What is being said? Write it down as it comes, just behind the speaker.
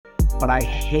But I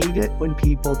hate it when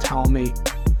people tell me,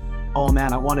 oh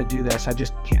man, I want to do this, I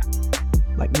just can't.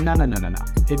 Like, no.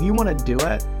 If you want to do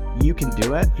it, you can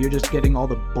do it. You're just getting all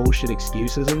the bullshit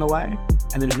excuses in the way,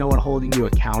 and there's no one holding you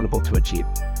accountable to achieve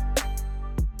it.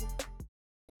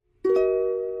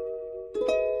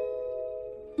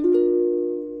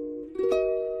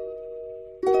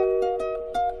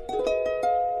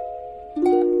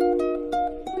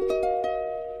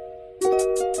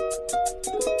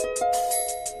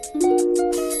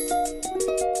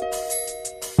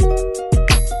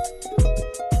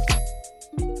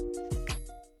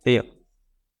 Hey,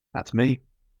 That's me.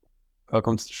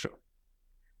 welcome to the show.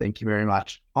 Thank you very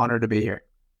much. Honored to be here.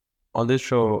 On this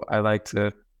show, I like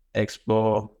to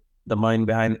explore the mind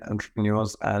behind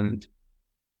entrepreneurs and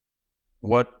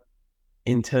what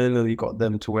internally got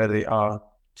them to where they are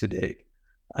today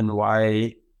and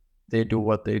why they do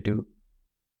what they do.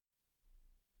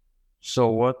 So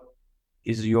what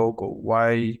is your goal?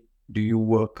 Why do you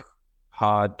work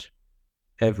hard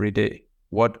every day?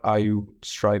 What are you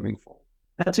striving for?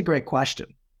 That's a great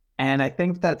question. And I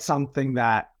think that's something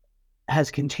that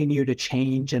has continued to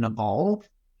change and evolve.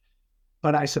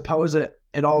 But I suppose it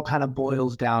all kind of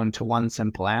boils down to one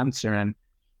simple answer, and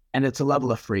it's a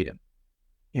level of freedom,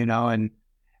 and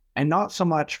not so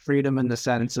much freedom in the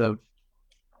sense of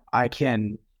I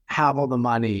can have all the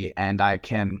money and I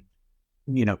can,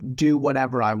 do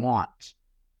whatever I want.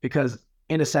 Because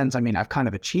in a sense, I mean, I've kind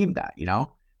of achieved that,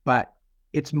 but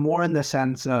it's more in the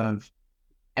sense of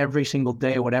every single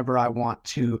day, whatever I want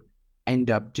to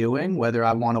end up doing, whether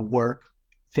I want to work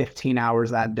 15 hours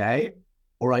that day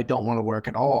or I don't want to work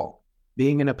at all,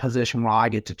 being in a position where I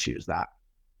get to choose that.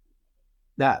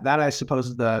 That I suppose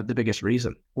is the biggest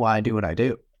reason why I do what I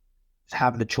do, is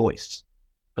have the choice.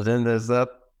 But then there's that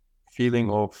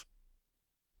feeling of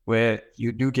where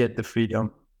you do get the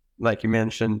freedom, like you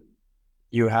mentioned,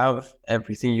 you have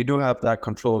everything. You do have that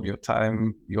control of your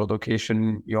time, your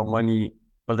location, your money,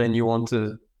 but then you want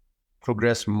to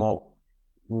progress more.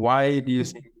 Why do you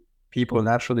think people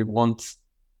naturally want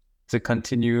to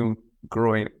continue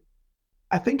growing?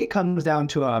 I think it comes down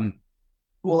to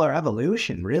our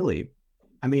evolution, really.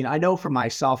 I mean, I know for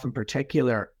myself in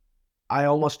particular, I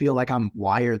almost feel like I'm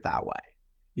wired that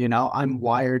way. I'm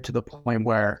wired to the point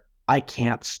where I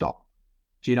can't stop.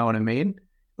 Do you know what I mean?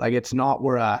 Like, it's not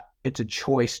where it's a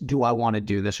choice. Do I want to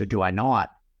do this or do I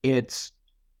not? It's,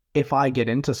 if I get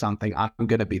into something, I'm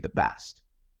going to be the best.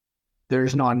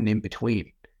 There's not an in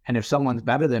between. And if someone's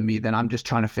better than me, then I'm just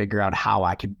trying to figure out how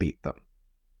I can beat them.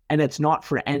 And it's not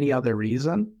for any other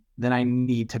reason than I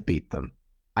need to beat them.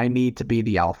 I need to be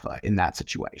the alpha in that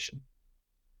situation.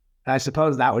 And I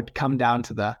suppose that would come down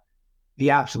to the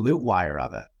absolute wire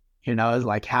of it, is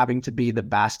like having to be the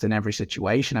best in every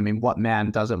situation. I mean, what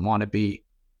man doesn't want to be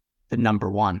the number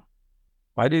one?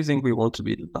 Why do you think we want to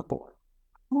be the number one?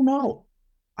 I don't know.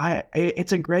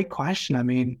 It's a great question. I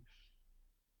mean,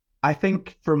 I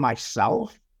think for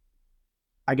myself,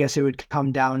 I guess it would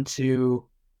come down to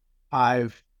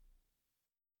I've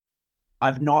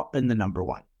not been the number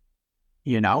one.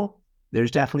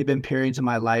 There's definitely been periods in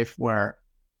my life where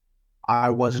I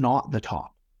was not the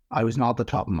top. I was not the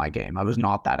top of my game. I was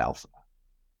not that alpha.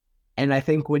 And I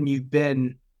think when you've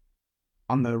been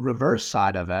on the reverse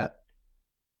side of it,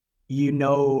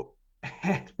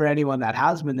 for anyone that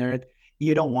has been there,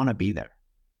 you don't want to be there.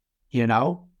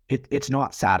 It's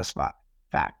not satisfying.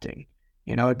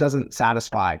 It doesn't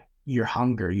satisfy your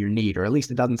hunger, your need, or at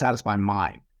least it doesn't satisfy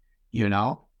mine,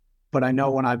 But I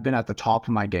know when I've been at the top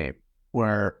of my game,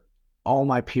 where all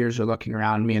my peers are looking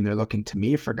around me and they're looking to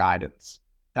me for guidance,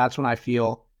 that's when I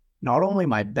feel not only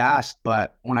my best,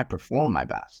 but when I perform my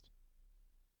best.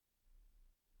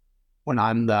 When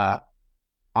I am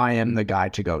the guy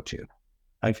to go to.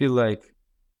 I feel like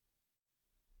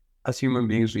as human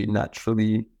beings, we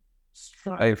naturally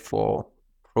strive for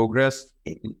progress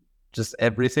in just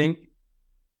everything.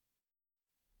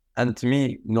 And to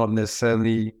me, not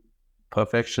necessarily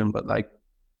perfection, but like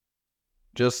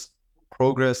just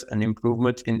progress and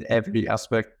improvement in every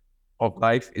aspect of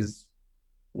life is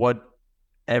what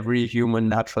every human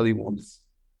naturally wants.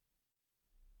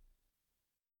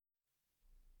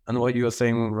 And what you were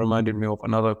saying reminded me of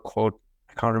another quote,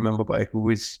 I can't remember by who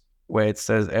is, where it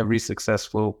says every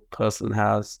successful person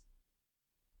has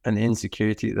an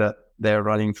insecurity that they're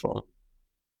running from,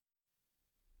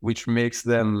 which makes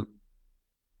them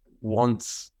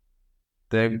want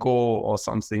their goal or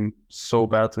something so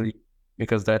badly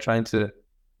because they're trying to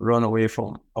run away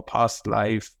from a past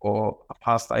life or a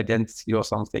past identity or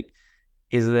something.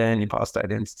 Is there any past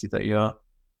identity that you're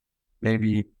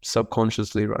maybe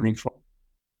subconsciously running from?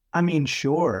 I mean,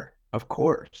 sure, of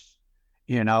course.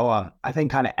 I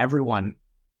think kind of everyone,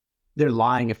 they're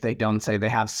lying if they don't say they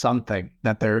have something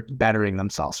that they're bettering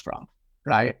themselves from,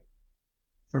 right?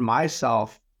 For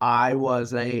myself, I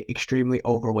was a extremely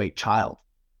overweight child.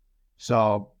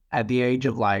 So at the age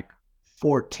of like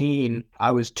 14,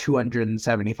 I was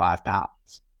 275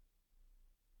 pounds,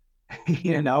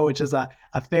 which is a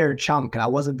fair chunk. And I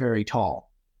wasn't very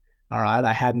tall. All right.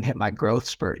 I hadn't hit my growth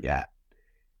spurt yet.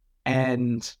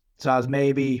 And so I was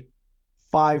maybe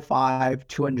 5'5",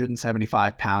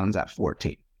 275 pounds at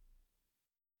 14.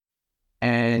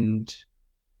 And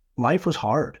life was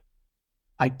hard.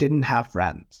 I didn't have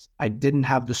friends. I didn't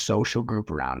have the social group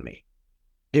around me.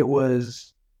 It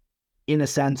was, in a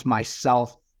sense,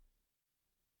 myself.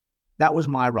 That was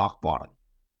my rock bottom.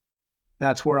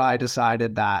 That's where I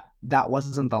decided that that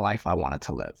wasn't the life I wanted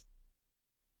to live.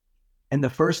 And the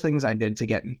first things I did to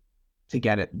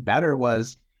get it better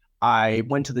was I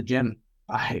went to the gym.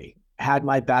 I had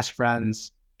my best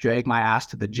friends drag my ass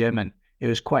to the gym, and it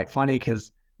was quite funny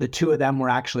because the two of them were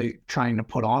actually trying to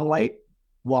put on weight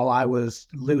while I was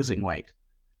losing weight.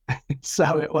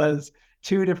 So it was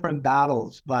two different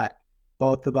battles, but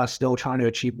both of us still trying to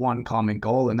achieve one common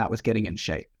goal, and that was getting in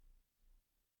shape.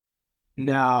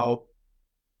 Now,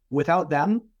 without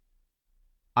them,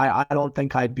 I don't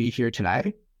think I'd be here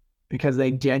today, because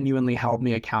they genuinely held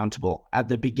me accountable at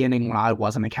the beginning when I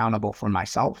wasn't accountable for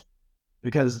myself.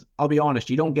 Because I'll be honest,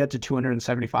 you don't get to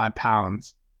 275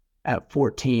 pounds at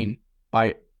 14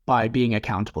 by being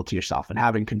accountable to yourself and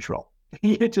having control.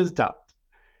 You just don't.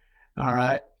 All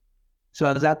right. So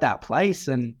I was at that place,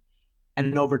 and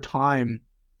over time,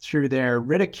 through their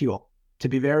ridicule, to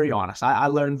be very honest, I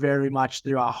learned very much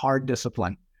through a hard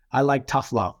discipline. I like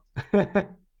tough love.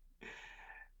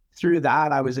 Through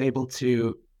that, I was able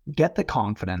to get the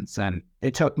confidence, and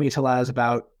it took me till I was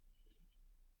about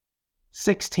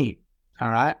 16. All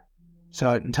right.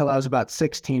 So until I was about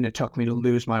 16, it took me to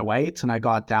lose my weight, and I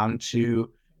got down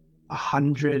to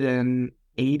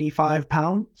 185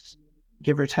 pounds,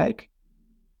 give or take.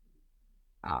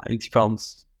 80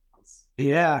 pounds.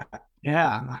 Yeah.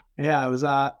 It was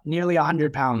nearly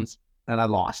 100 pounds that I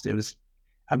lost. It was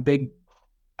a big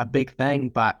thing,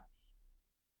 but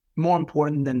more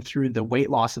important than through the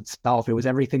weight loss itself, it was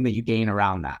everything that you gain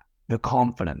around that. The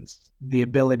confidence, the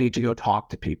ability to go talk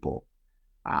to people.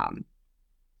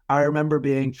 I remember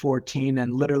being 14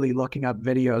 and literally looking up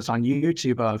videos on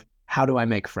YouTube of how do I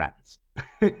make friends?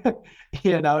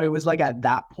 It was like at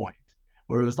that point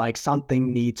where it was like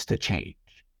something needs to change.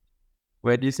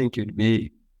 Where do you think you'd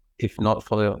be if not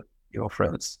for your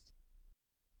friends?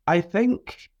 I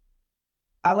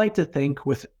like to think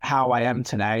with how I am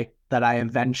today that I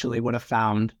eventually would have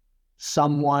found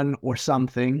someone or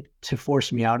something to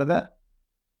force me out of it,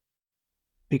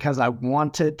 because I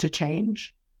wanted to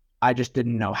change. I just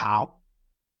didn't know how.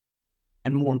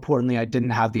 And more importantly, I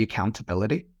didn't have the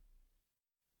accountability.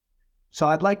 So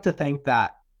I'd like to think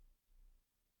that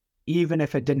even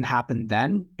if it didn't happen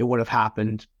then, it would have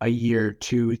happened a year,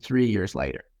 2, 3 years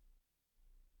later.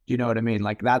 You know what I mean?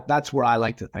 Like that's where I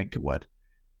like to think it would.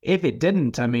 If it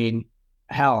didn't, I mean,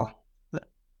 hell,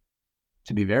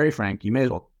 to be very frank, you may as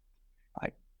well,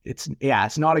 like,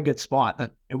 it's not a good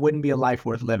spot. It wouldn't be a life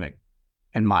worth living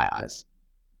in my eyes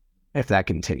if that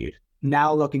continued.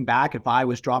 Now looking back, if I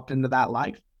was dropped into that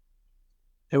life,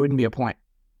 there wouldn't be a point.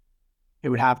 It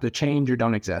would have to change or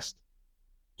don't exist.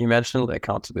 You mentioned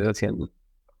accountability, and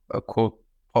a quote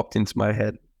popped into my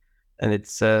head, and it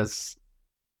says,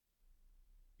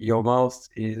 your mouth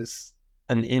is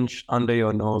an inch under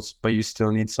your nose, but you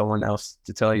still need someone else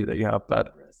to tell you that you have bad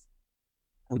breath.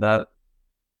 And that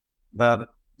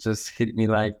just hit me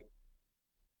like,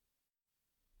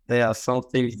 there are some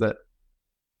things that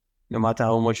no matter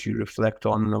how much you reflect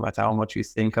on, no matter how much you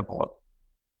think about,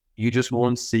 you just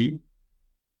won't see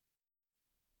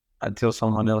until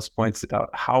someone else points it out.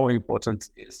 How important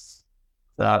is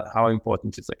that? How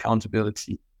important is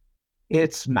accountability?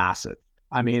 It's massive.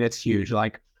 I mean, it's huge.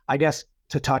 Like, I guess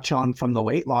to touch on from the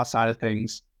weight loss side of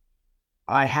things,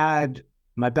 I had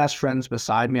my best friends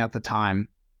beside me at the time.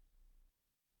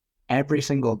 Every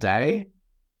single day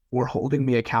were holding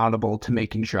me accountable to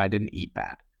making sure I didn't eat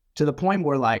bad, to the point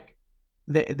where like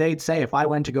they'd say if I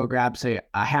went to go grab, say,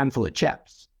 a handful of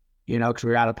chips, because we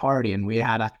were at a party and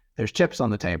there's chips on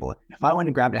the table. If I went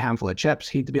and grabbed a handful of chips,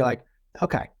 he'd be like,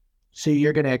 okay, so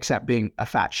you're going to accept being a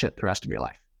fat shit the rest of your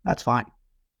life. That's fine.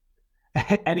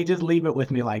 And he'd just leave it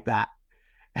with me like that.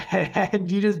 And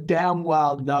you just damn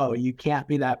well know you can't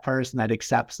be that person that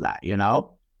accepts that,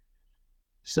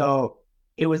 So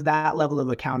it was that level of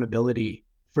accountability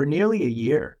for nearly a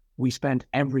year. We spent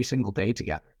every single day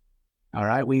together. All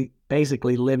right. We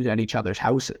basically lived at each other's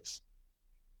houses.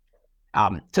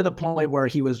 to the point where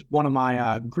he was one of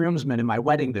my groomsmen in my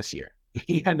wedding this year,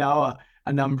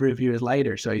 a number of years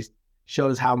later. So he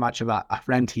shows how much of a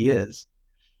friend he is.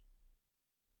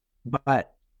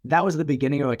 But that was the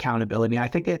beginning of accountability. I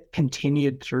think it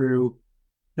continued through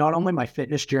not only my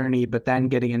fitness journey, but then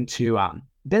getting into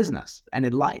business and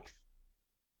in life.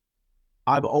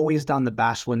 I've always done the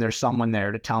best when there's someone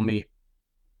there to tell me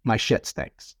my shit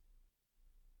stinks,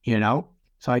 you know?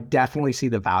 So I definitely see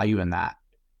the value in that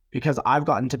because I've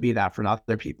gotten to be that for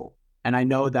other people. And I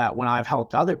know that when I've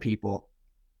helped other people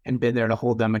and been there to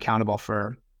hold them accountable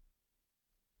for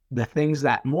the things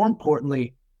that, more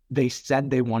importantly, they said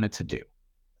they wanted to do.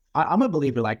 I'm a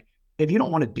believer, like, if you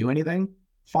don't want to do anything,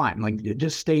 fine. Like,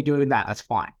 just stay doing that. That's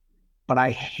fine. But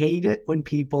I hate it when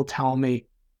people tell me,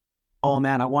 oh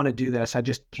man, I want to do this. I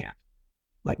just can't.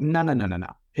 Like, no, no, no, no,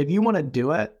 no. If you want to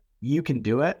do it, you can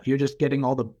do it. You're just getting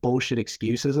all the bullshit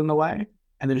excuses in the way,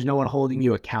 and there's no one holding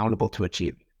you accountable to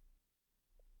achieve it.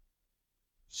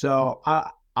 So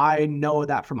I know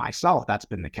that for myself, that's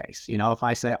been the case. You know, if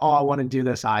I say, oh, I want to do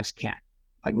this, I just can't.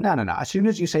 Like, no, no, no. As soon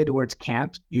as you say the words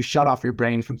can't, you shut off your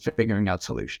brain from figuring out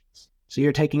solutions. So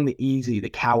you're taking the easy,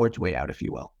 the coward's way out, if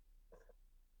you will.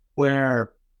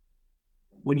 Where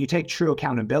when you take true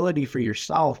accountability for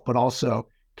yourself, but also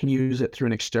can use it through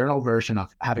an external version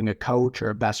of having a coach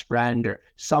or a best friend or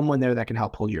someone there that can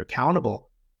help hold you accountable,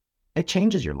 it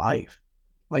changes your life.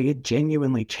 Like, it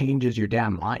genuinely changes your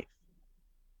damn life.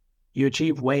 You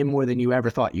achieve way more than you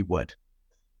ever thought you would.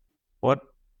 What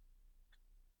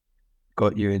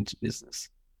got you into business?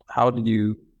 How did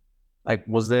you, like,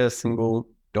 was there a single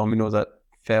domino that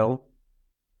fell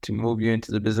to move you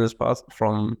into the business path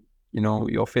from,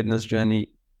 your fitness journey?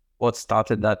 What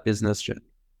started that business journey?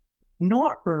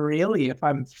 Not really, if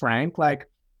I'm frank. Like,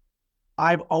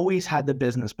 I've always had the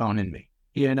business bone in me,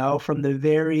 from the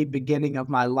very beginning of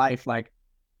my life. Like,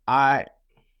 I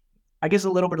guess a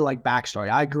little bit of like backstory.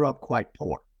 I grew up quite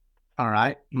poor. All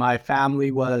right. My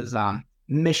family was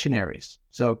missionaries.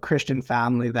 So Christian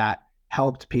family that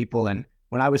helped people. And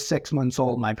when I was 6 months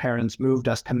old, my parents moved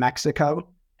us to Mexico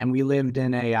and we lived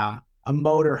in a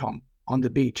motorhome on the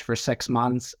beach for 6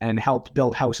 months and helped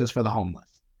build houses for the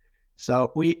homeless.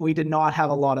 So we did not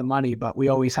have a lot of money, but we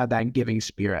always had that giving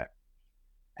spirit.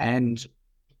 And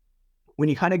when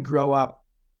you kind of grow up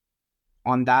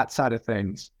on that side of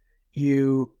things,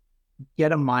 you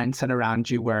get a mindset around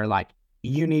you where like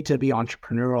you need to be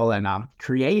entrepreneurial and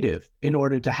creative in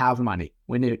order to have money.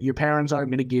 When your parents aren't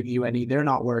going to give you any, they're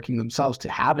not working themselves to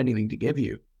have anything to give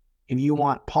you. If you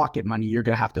want pocket money, you're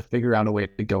going to have to figure out a way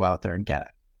to go out there and get it.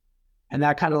 And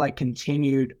that kind of like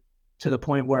continued to the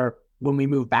point where when we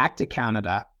moved back to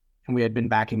Canada and we had been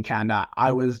back in Canada,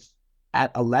 I was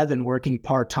at 11 working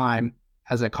part-time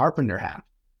as a carpenter hand,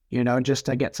 just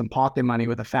to get some pocket money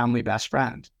with a family best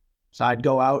friend. So I'd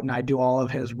go out and I'd do all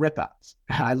of his rip outs.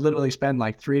 I literally spend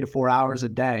like 3 to 4 hours a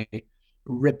day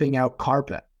ripping out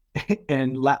carpet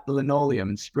and linoleum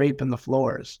and scraping the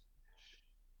floors.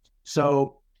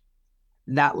 So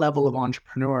that level of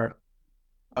entrepreneur,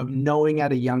 of knowing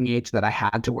at a young age that I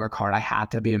had to work hard, I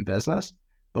had to be in business.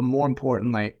 But more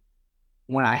importantly,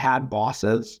 when I had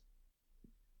bosses,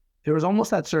 there was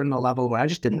almost that certain level where I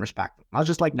just didn't respect them. I was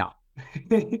just like, no.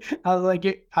 I was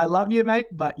like, I love you, mate,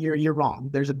 but you're wrong.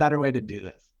 There's a better way to do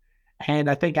this. And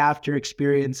I think after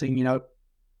experiencing,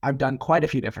 I've done quite a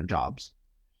few different jobs,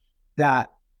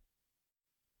 that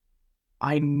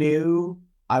I knew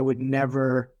I would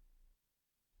never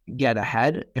get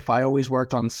ahead if I always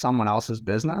worked on someone else's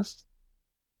business.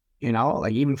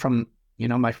 Like even from,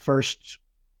 my first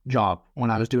job when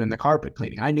I was doing the carpet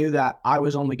cleaning, I knew that I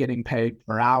was only getting paid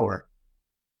per hour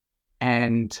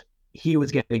and he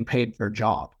was getting paid per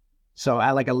job. So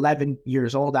at like 11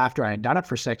 years old, after I had done it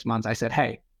for 6 months, I said,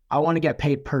 hey, I want to get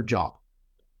paid per job.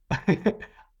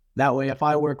 That way, if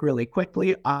I work really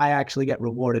quickly, I actually get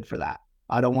rewarded for that.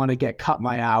 I don't want to get cut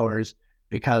my hours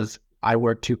because I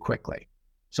work too quickly.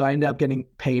 So I ended up getting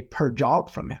paid per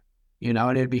job from him,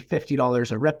 and it'd be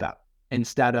 $50 a rip out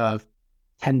instead of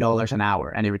 $10 an hour.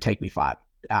 And it would take me 5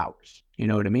 hours. You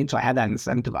know what I mean? So I had that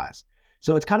incentivized.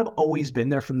 So it's kind of always been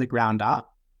there from the ground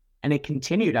up. And it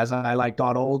continued as I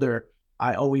got older.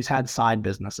 I always had side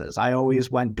businesses. I always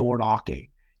went door knocking.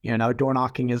 Door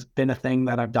knocking has been a thing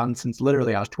that I've done since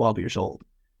literally I was 12 years old.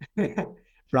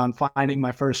 From finding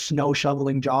my first snow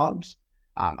shoveling jobs.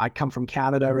 I come from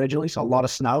Canada originally, so a lot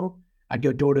of snow. I'd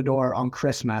go door to door on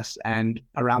Christmas and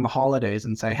around the holidays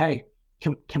and say, hey,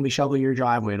 can we shovel your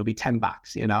driveway? It'll be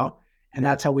 $10, And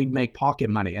that's how we'd make pocket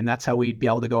money. And that's how we'd be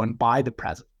able to go and buy the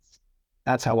presents.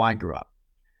 That's how I grew up.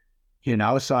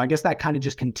 So I guess that kind of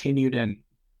just continued and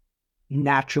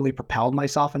naturally propelled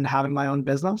myself into having my own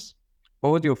business.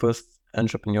 What was your first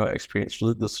entrepreneur experience?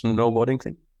 Was it the snowboarding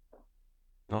thing?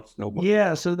 Not snowboarding.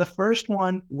 Yeah, so the first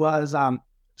one was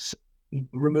s-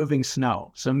 removing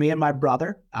snow. So me and my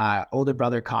brother, older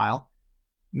brother Kyle,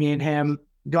 me and him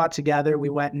got together. We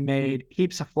went and made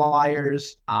heaps of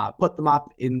flyers, put them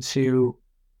up into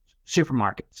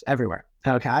supermarkets everywhere.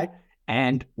 Okay.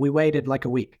 And we waited like a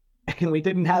week and we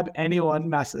didn't have anyone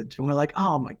message. And we're like,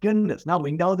 oh my goodness, no,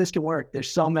 we know this can work.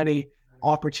 There's so many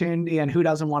opportunity, and who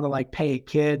doesn't want to like pay a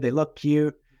kid? They look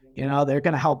cute. They're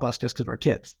going to help us just because we're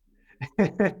kids.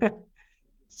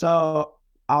 So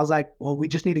I was like, well, we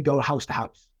just need to go house to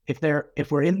house.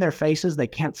 If we're in their faces, they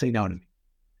can't say no to me.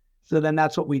 So then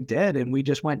that's what we did. And we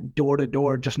just went door to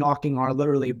door, just knocking on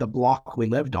literally the block we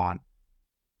lived on.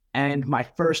 And my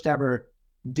first ever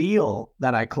deal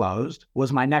that I closed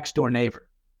was my next door neighbor.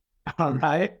 All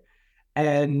right.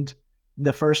 And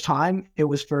the first time it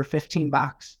was for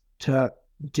 $15 to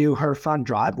do her front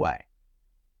driveway.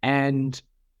 And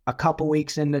a couple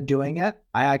weeks into doing it,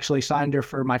 I actually signed her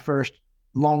for my first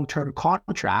long-term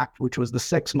contract, which was the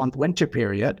 6-month winter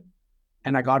period.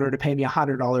 And I got her to pay me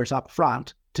 $100 up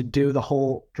front to do the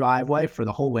whole driveway for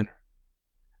the whole winter.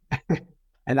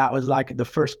 And that was like the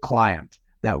first client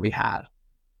that we had.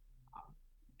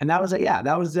 And that was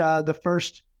the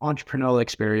first entrepreneurial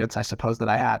experience, I suppose, that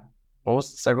I had. What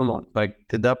was the second one? Like,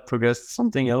 did that progress to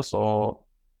something else, or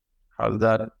how did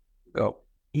that go?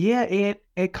 Yeah,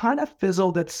 it kind of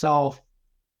fizzled itself.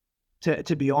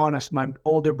 To be honest, my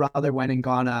older brother went and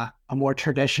got a more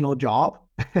traditional job,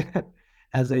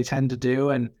 as they tend to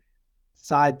do, and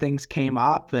side things came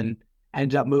up and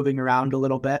ended up moving around a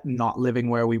little bit and not living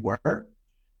where we were.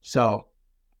 So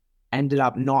ended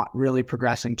up not really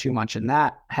progressing too much in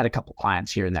that. Had a couple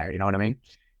clients here and there, you know what I mean?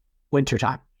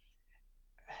 Wintertime.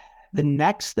 The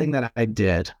next thing that I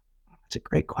did, it's a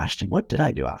great question. What did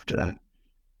I do after that?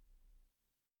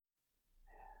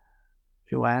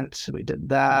 We did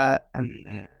that.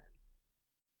 And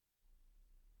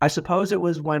I suppose it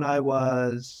was when I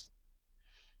was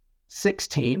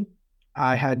 16.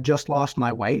 I had just lost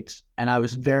my weight and I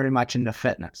was very much into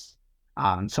fitness.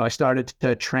 So I started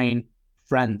to train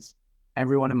friends,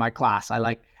 everyone in my class.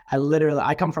 I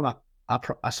come from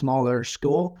a smaller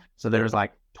school. So there's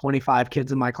like 25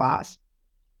 kids in my class.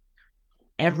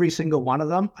 Every single one of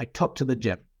them, I took to the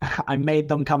gym. I made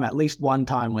them come at least one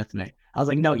time with me. I was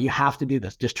like, no, you have to do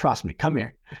this. Just trust me. Come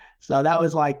here. So that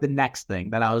was like the next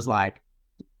thing that I was like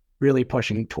really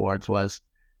pushing towards, was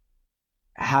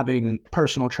having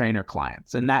personal trainer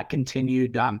clients. And that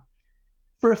continued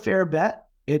for a fair bit.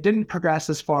 It didn't progress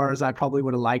as far as I probably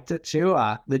would have liked it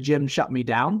to. The gym shut me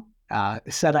down,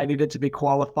 said I needed to be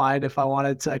qualified if I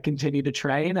wanted to continue to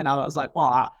train. And I was like,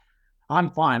 well, I'm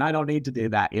fine. I don't need to do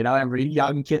that. Every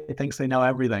young kid thinks they know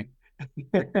everything.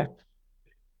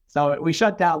 So we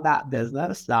shut down that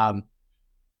business,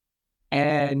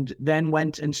 and then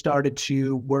went and started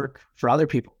to work for other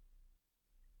people.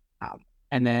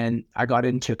 And then I got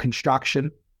into construction.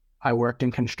 I worked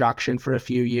in construction for a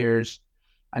few years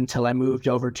until I moved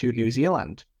over to New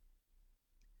Zealand.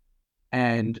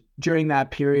 And during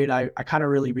that period, I kind of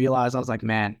really realized, I was like,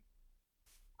 man,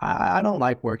 I don't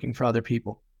like working for other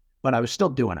people, but I was still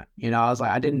doing it. I was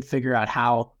like, I didn't figure out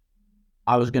how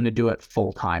I was going to do it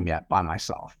full time yet by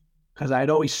myself, because I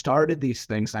had always started these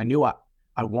things. I knew I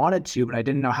wanted to, but I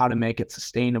didn't know how to make it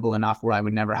sustainable enough where I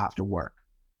would never have to work.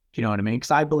 Do you know what I mean?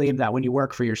 Because I believe that when you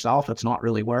work for yourself, it's not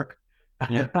really work.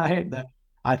 Yeah. Right?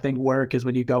 I think work is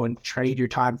when you go and trade your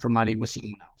time for money with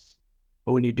someone else.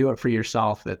 But when you do it for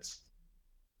yourself, I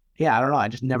don't know. I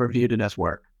just never viewed it as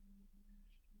work.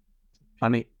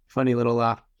 Funny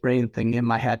little brain thing in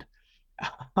my head.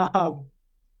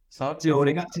 So how do when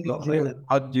I you, got to New Zealand,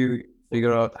 how do you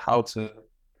figure out how to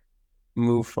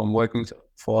move from working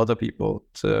for other people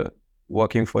to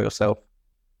working for yourself?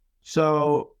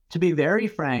 so to be very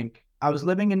frank, I was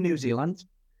living in New Zealand.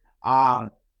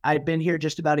 I'd been here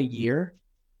just about a year,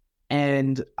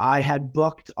 and I had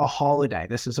booked a holiday.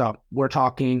 We're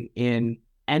talking in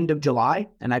end of July,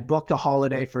 and I booked a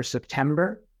holiday for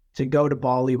September to go to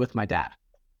Bali with my dad.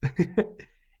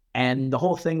 And the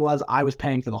whole thing was I was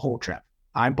paying for the whole trip.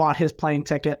 I bought his plane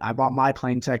ticket, I bought my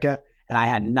plane ticket, and I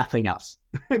had nothing else.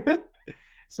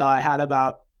 So I had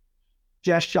about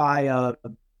just shy of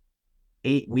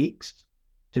 8 weeks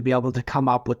to be able to come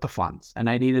up with the funds, and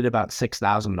I needed about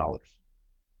 $6,000.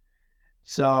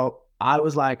 So I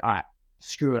was like, all right,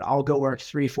 screw it. I'll go work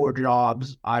 3-4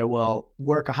 jobs. I will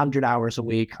work 100 hours a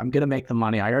week. I'm going to make the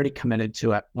money. I already committed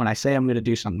to it. When I say I'm going to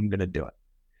do something, I'm going to do it.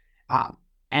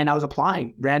 And I was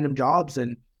applying random jobs,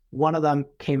 and one of them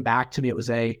came back to me. It was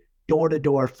a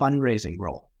door-to-door fundraising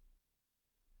role.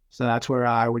 So that's where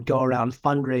I would go around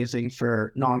fundraising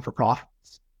for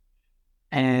non-for-profits.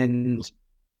 And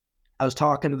I was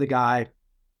talking to the guy,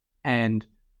 and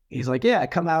he's like, yeah,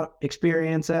 come out,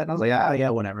 experience it. And I was like, oh, yeah,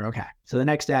 whatever. Okay. So the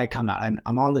next day I come out, and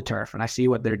I'm on the turf, and I see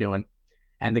what they're doing.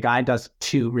 And the guy does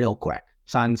two real quick,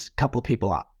 signs a couple of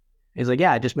people up. He's like,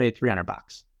 yeah, I just made $300. I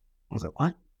was like,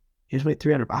 what? You just made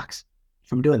 $300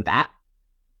 from doing that?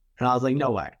 And I was like,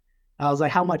 no way. I was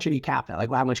like, how much are you capped at? Like,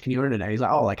 well, how much can you earn a day? He's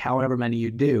like, oh, like however many you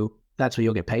do, that's what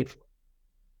you'll get paid for.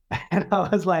 And I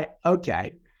was like,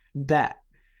 okay, bet.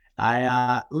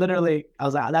 I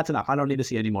was like, that's enough. I don't need to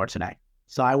see any more today.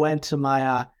 So I went to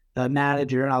my the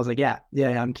manager, and I was like, yeah,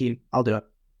 I'm keen. I'll do it.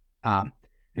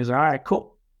 He was like, all right,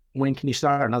 cool. When can you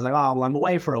start? And I was like, oh, well, I'm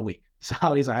away for a week. So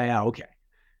he's like, yeah, okay,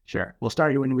 sure. We'll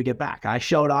start you when we get back. I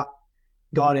showed up,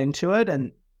 got into it,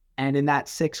 and in that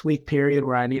 6-week period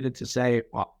where I needed to save,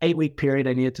 8-week period,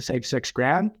 I needed to save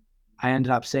 $6,000. I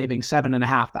ended up saving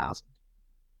 7,500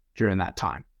 during that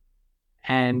time.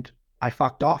 And I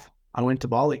fucked off. I went to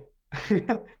Bali.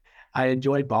 I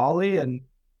enjoyed Bali and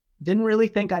didn't really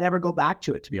think I'd ever go back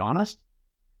to it, to be honest.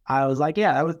 I was like,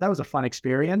 yeah, that was a fun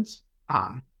experience.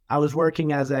 I was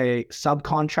working as a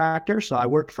subcontractor, so I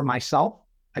worked for myself.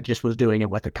 I just was doing it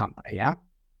with a company, yeah.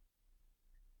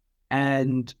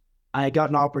 And I got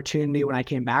an opportunity when I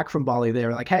came back from Bali. They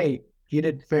were like, hey, you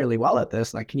did fairly well at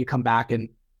this. Like, can you come back and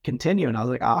continue? And I was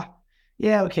like,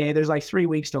 yeah, okay. There's like 3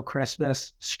 weeks till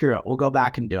Christmas. Screw it. We'll go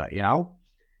back and do it, you know?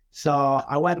 So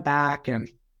I went back and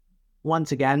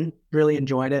once again, really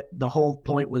enjoyed it. The whole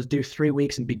point was do 3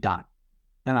 weeks and be done.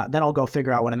 And then I'll go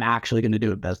figure out what I'm actually going to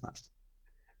do in business.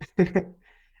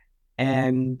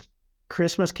 And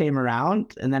Christmas came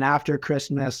around. And then after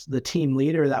Christmas, the team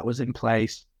leader that was in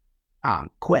place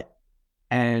quit.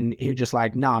 And he was just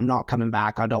like, no, I'm not coming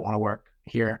back. I don't want to work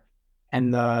here.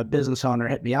 And the business owner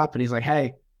hit me up and he's like,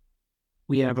 hey,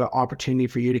 we have an opportunity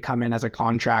for you to come in as a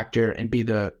contractor and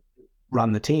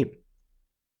run the team.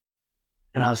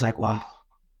 And I was like, well,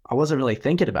 I wasn't really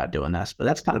thinking about doing this, but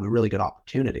that's kind of a really good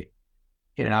opportunity.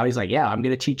 You know, he's like, yeah, I'm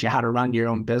going to teach you how to run your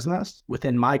own business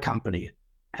within my company.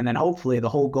 And then hopefully the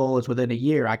whole goal is within a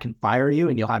year, I can fire you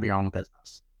and you'll have your own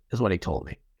business, is what he told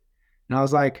me. And I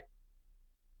was like,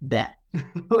 bet,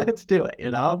 let's do it,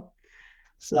 you know?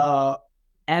 So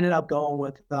ended up going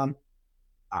with them.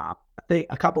 I think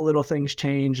a couple little things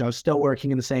changed. I was still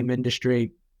working in the same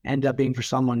industry, ended up being for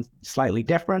someone slightly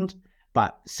different,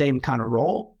 but same kind of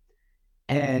role.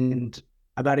 And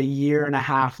about a year and a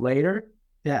half later,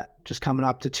 just coming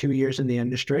up to 2 years in the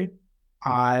industry,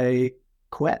 I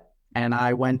quit and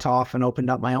I went off and opened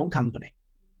up my own company.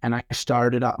 And I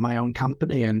started up my own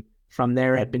company. And from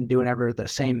there, I'd been doing the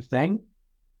same thing.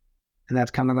 And that's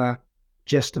kind of the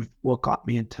gist of what got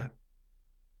me into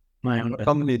my own What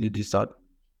company did you start?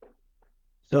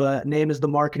 So the name is the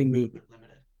Marketing Movement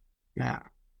Limited. Yeah.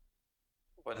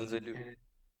 What does it do?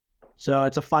 So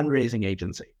it's a fundraising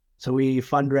agency. So we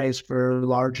fundraise for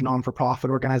large non-for-profit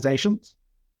organizations.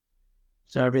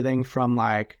 So everything from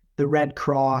like the Red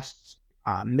Cross,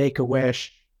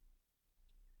 Make-A-Wish,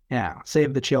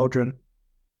 Save the Children.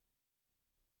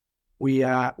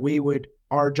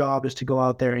 Our job is to go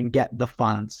out there and get the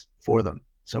funds for them.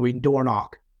 So we door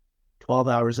knock 12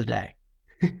 hours a day.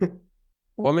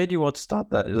 What made you want to start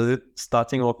that? Is it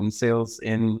starting off in sales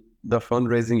in the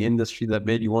fundraising industry that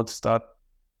made you want to start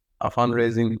a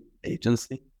fundraising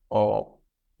agency? Or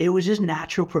it was just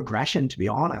natural progression, to be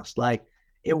honest. Like,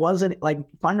 it wasn't like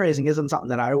fundraising isn't something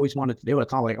that I always wanted to do.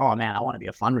 It's not like, oh man, I want to be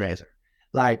a fundraiser.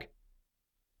 Like,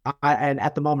 and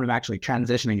at the moment I'm actually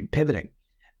transitioning and pivoting.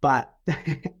 But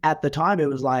at the time it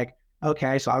was like,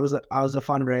 okay, so I was a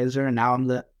fundraiser and now I'm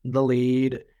the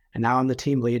lead and now I'm the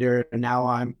team leader and now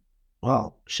I'm,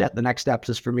 well, shit, the next steps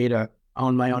is for me to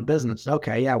own my own business.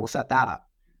 Okay, yeah, we'll set that up.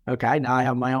 Okay, now I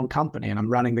have my own company and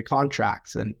I'm running the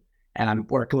contracts and I'm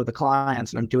working with the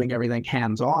clients and I'm doing everything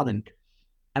hands-on.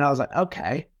 And I was like,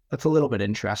 okay, that's a little bit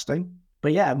interesting.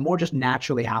 But yeah, more just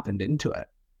naturally happened into it,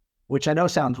 which I know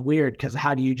sounds weird because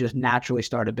how do you just naturally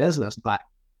start a business? But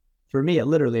for me,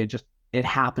 it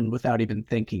happened without even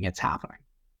thinking it's happening.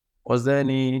 was there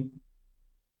any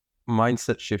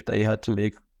mindset shift that you had to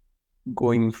make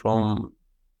going from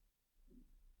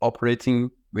operating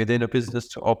within a business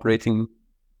to operating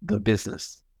the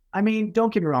business? I mean,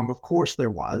 don't get me wrong, of course there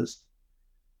was.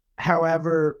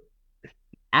 However,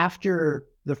 after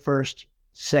the first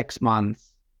 6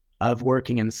 months of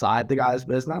working inside the guy's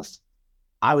business,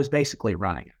 I was basically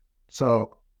running it.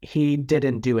 So he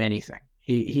didn't do anything.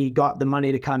 He got the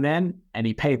money to come in and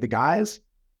he paid the guys,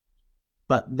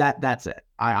 but that's it.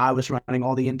 I was running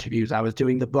all the interviews. I was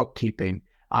doing the bookkeeping.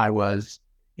 I was,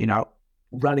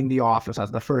 running the office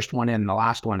as the first one in, the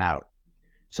last one out.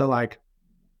 So like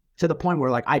to the point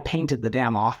where like I painted the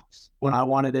damn office when I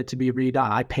wanted it to be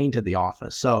redone. I painted the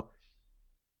office. So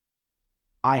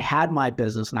I had my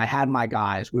business and I had my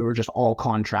guys. We were just all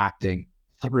contracting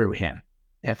through him,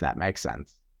 if that makes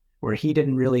sense, where he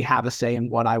didn't really have a say in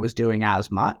what I was doing as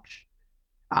much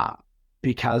uh,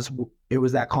 because it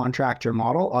was that contractor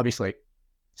model. Obviously,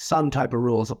 some type of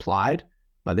rules applied,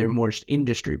 but they were more just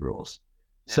industry rules.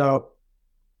 Yeah. So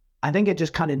I think it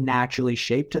just kind of naturally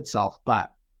shaped itself.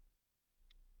 But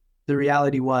the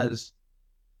reality was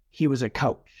he was a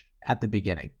coach at the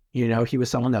beginning. You know, he was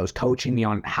someone that was coaching me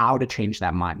on how to change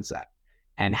that mindset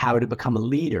and how to become a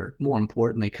leader, more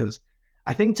importantly, because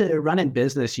I think to run in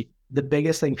business, the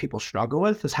biggest thing people struggle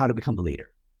with is how to become a leader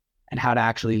and how to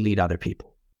actually lead other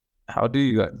people. How do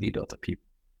you lead other people?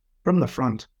 From the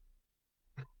front.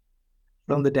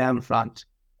 From the damn front.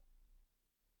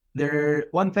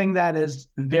 One thing that is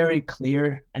very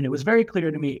clear, and it was very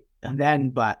clear to me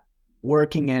then, but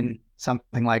working in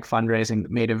something like fundraising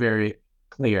made it very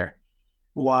clear,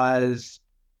 was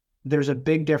there's a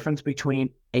big difference between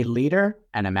a leader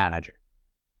and a manager.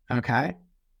 Okay?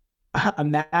 A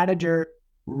manager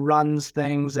runs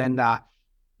things and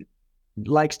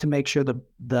likes to make sure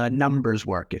the numbers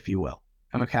work, if you will.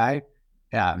 Okay?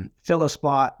 Fill a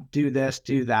spot, do this,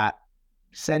 do that,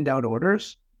 send out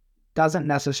orders, doesn't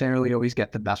necessarily always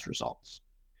get the best results.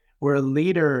 Where a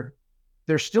leader,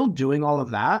 they're still doing all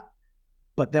of that,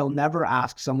 but they'll never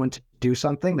ask someone to do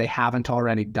something they haven't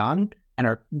already done and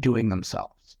are doing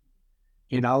themselves.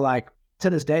 You know, like to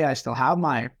this day, I still have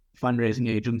my fundraising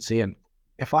agency. And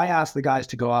if I ask the guys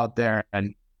to go out there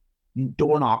and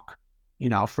door knock, you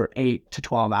know, for 8 to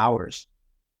 12 hours,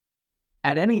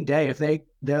 at any day, if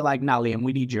they're like, "Now, Liam,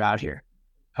 we need you out here,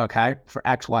 okay, for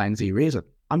X, Y, and Z reason,"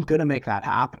 I'm going to make that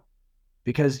happen,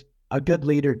 because a good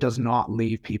leader does not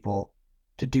leave people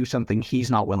to do something he's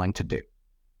not willing to do.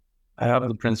 I have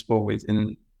the principle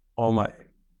within all my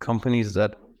companies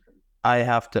that I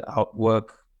have to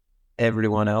outwork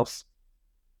everyone else.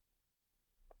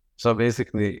 So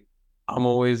basically, I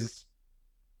always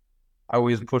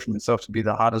push myself to be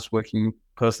the hardest working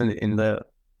person in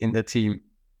the team.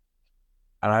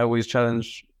 And I always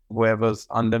challenge whoever's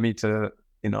under me to,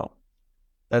 you know,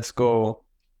 let's go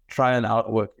try and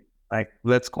outwork, like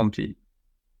let's compete.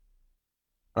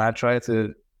 And I try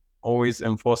to always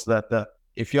enforce that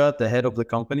if you're at the head of the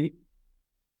company,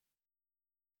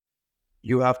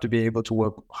 you have to be able to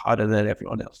work harder than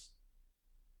everyone else.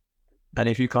 And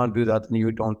if you can't do that, then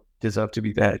you don't deserve to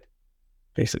be the head,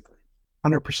 basically.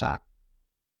 100%.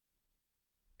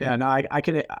 Yeah, no, I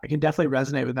can definitely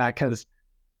resonate with that, because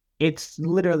it's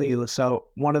literally, so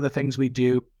one of the things we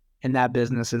do in that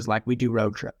business is like we do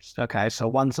road trips. Okay. So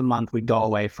once a month we go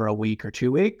away for a week or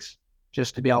 2 weeks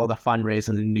just to be able to fundraise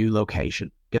in a new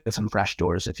location, get some fresh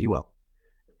doors, if you will.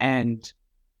 And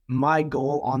my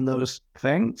goal on those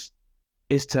things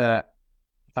is to,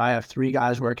 if I have 3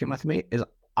 guys working with me, is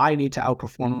I need to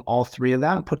outperform all 3 of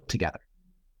them put together.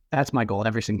 That's my goal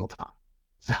every single time.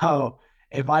 So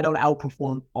if I don't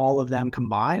outperform all of them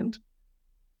combined,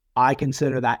 I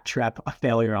consider that trip a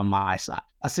failure on my side,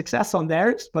 a success on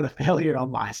theirs, but a failure on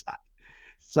my side.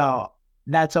 So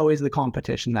that's always the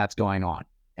competition that's going on,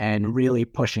 and really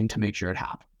pushing to make sure it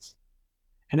happens.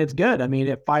 And it's good. I mean,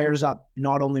 it fires up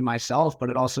not only myself, but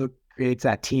it also creates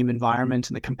that team environment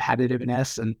and the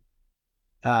competitiveness. And,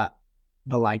 but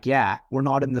like, yeah, we're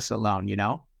not in this alone, you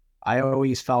know? I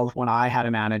always felt when I had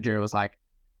a manager, it was like,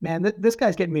 man, this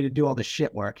guy's getting me to do all this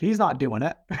shit work. He's not doing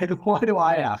it. Why do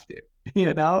I have to?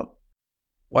 You know?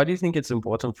 Why do you think it's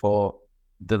important for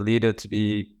the leader to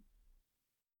be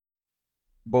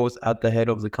both at the head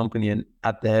of the company and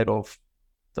at the head of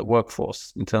the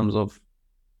workforce in terms of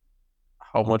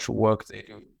how much work they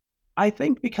do? I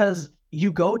think because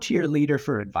you go to your leader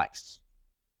for advice,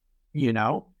 you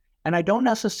know? And I don't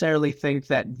necessarily think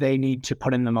that they need to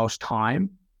put in the most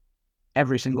time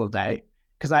every single day,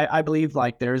 because I believe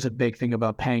like there's a big thing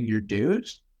about paying your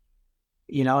dues,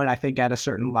 you know? And I think at a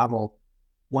certain level,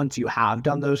 once you have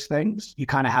done those things, you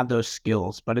kind of have those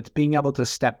skills, but it's being able to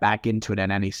step back into it at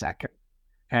any second.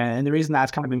 And the reason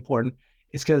that's kind of important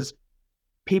is because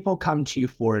people come to you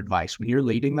for advice. When you're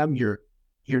leading them, you're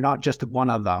not just one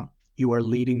of them, you are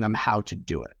leading them how to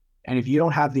do it. And if you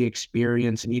don't have the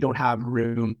experience and you don't have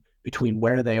room between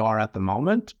where they are at the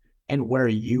moment and where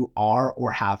you are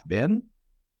or have been,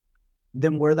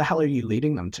 then where the hell are you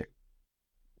leading them to?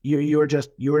 You're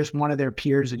just one of their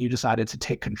peers and you decided to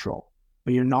take control,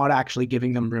 but you're not actually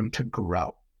giving them room to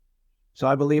grow. So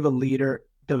I believe a leader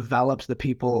develops the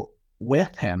people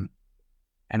with him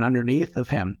and underneath of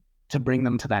him to bring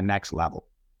them to that next level.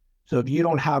 So if you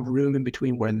don't have room in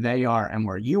between where they are and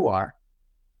where you are,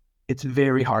 it's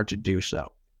very hard to do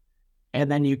so.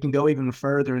 And then you can go even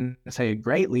further and say a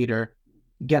great leader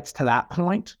gets to that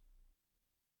point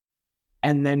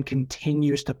and then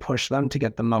continues to push them to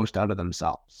get the most out of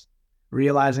themselves,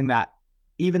 realizing that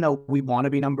even though we want to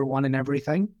be number one in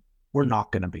everything, we're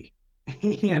not going to be.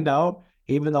 Even though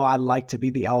I like to be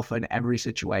the alpha in every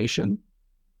situation,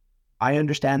 I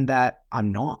understand that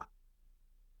I'm not.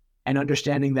 And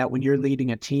understanding that when you're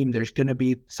leading a team, there's going to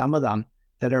be some of them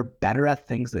that are better at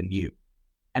things than you.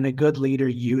 And a good leader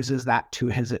uses that to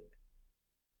his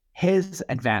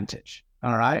advantage.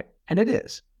 All right. And it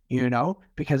is,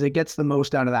 because it gets the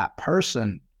most out of that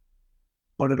person,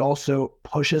 but it also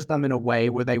pushes them in a way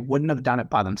where they wouldn't have done it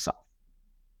by themselves.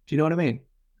 Do you know what I mean?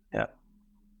 Yeah.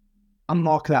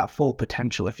 Unlock that full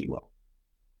potential, if you will.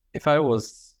 If I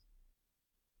was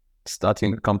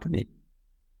starting a company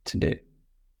today,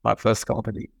 my first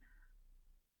company,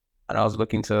 and I was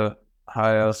looking to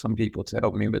hire some people to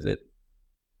help me with it,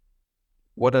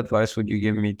 what advice would you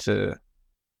give me to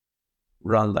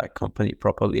run that company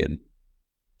properly and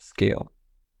scale?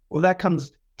 Well, that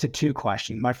comes to two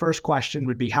questions. My first question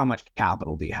would be, how much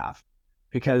capital do you have?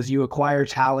 Because you acquire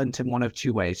talent in one of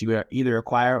two ways. You either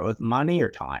acquire it with money or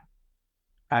time.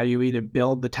 You either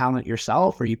build the talent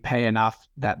yourself or you pay enough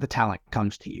that the talent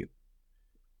comes to you.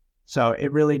 So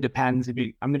it really depends.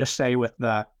 I'm going to say with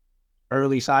the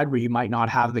early side where you might not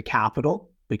have the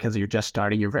capital because you're just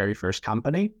starting your very first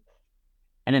company.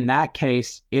 And in that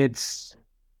case, it's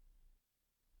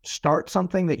start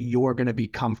something that you're going to be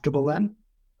comfortable in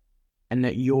and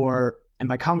and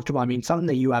by comfortable, I mean something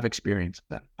that you have experience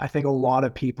in. I think a lot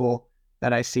of people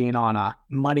that I've seen on a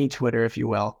money Twitter, if you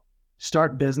will,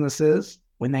 start businesses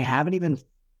when they haven't even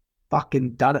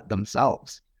fucking done it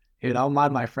themselves.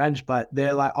 Mind my French, but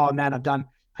they're like, oh man,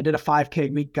 I did a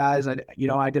 5K week, guys. I did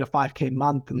a 5K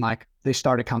month, and like they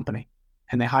start a company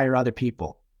and they hire other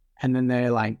people. And then they're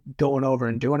like going over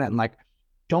and doing it. And like,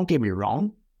 don't get me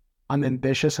wrong, I'm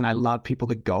ambitious and I love people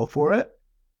to go for it.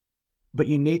 But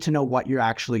you need to know what you're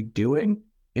actually doing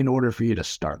in order for you to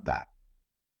start that.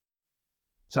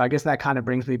 So I guess that kind of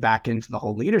brings me back into the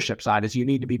whole leadership side is you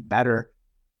need to be better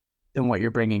than what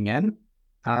you're bringing in.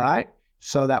 All right.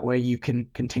 So that way you can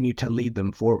continue to lead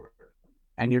them forward.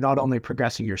 And you're not only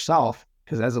progressing yourself,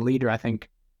 because as a leader, I think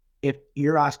if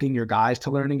you're asking your guys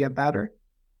to learn and get better,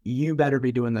 you better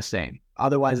be doing the same.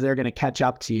 Otherwise, they're going to catch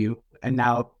up to you. And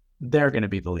now they're going to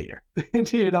be the leader.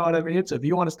 Do you know what I mean? So if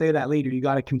you want to stay that leader, you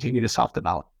got to continue to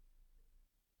self-develop.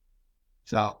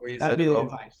 So that'd be the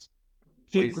advice.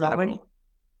 Keep growing.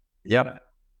 Yep.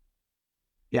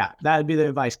 Yeah, that'd be the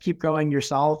advice. Keep growing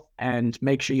yourself and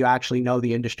make sure you actually know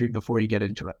the industry before you get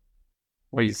into it.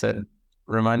 What you said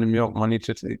reminded me of money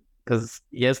today, because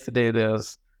yesterday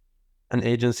there's an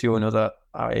agency owner that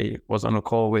I was on a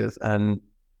call with, and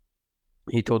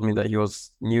he told me that he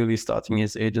was newly starting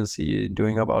his agency,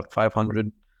 doing about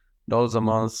 $500 a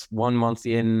month, 1 month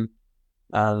in,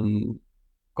 and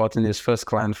gotten his first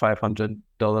client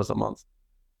 $500 a month.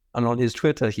 And on his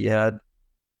Twitter, he had,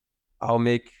 I'll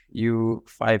make you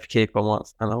 5K per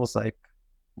month. And I was like,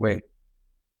 wait,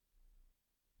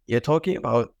 you're talking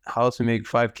about how to make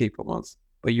 5K per month,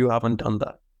 but you haven't done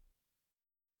that.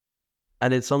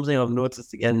 And it's something I've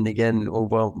noticed again and again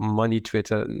over money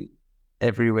Twitter and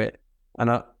everywhere. And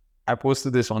I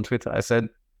posted this on Twitter. I said,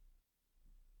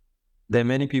 there are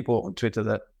many people on Twitter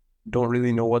that don't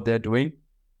really know what they're doing,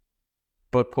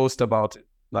 but post about it.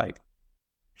 Like,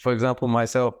 for example,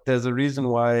 myself, there's a reason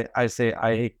why I say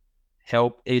I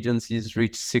help agencies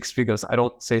reach 6 figures. I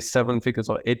don't say 7 figures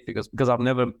or 8 figures, because I've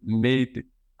never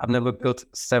built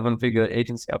a 7-figure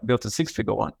agency. I've built a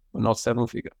 6-figure one, but not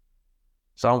 7-figure.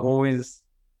 So I'm always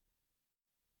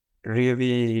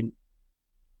really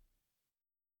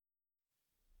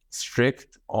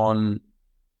strict on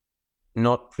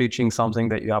not preaching something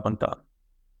that you haven't done.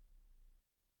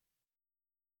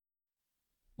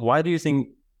 Why do you think,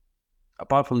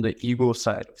 apart from the ego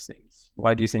side of things,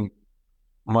 why do you think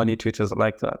money Twitters are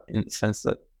like that, in the sense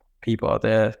that people are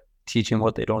there teaching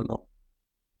what they don't know?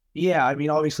 Yeah, I mean,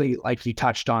 obviously, like you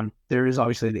touched on, there is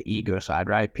obviously the ego side,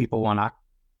 right? People want to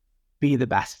be the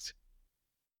best.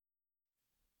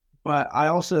 But I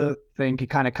also think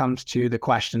it kind of comes to the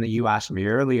question that you asked me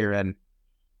earlier, and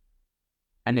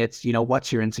it's,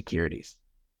 what's your insecurities?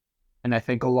 And I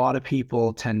think a lot of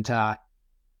people tend to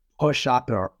push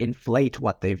up or inflate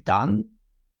what they've done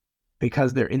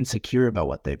because they're insecure about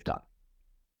what they've done.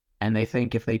 And they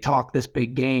think if they talk this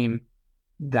big game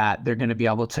that they're going to be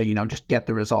able to, just get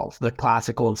the results. The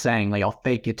classical saying, like, I'll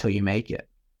fake it till you make it.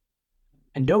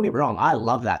 And don't get me wrong, I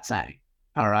love that saying.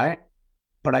 All right.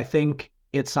 But I think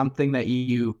it's something that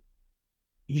you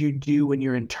do when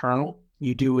you're internal,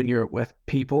 you do when you're with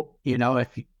people. You know,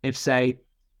 if say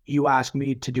you ask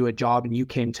me to do a job and you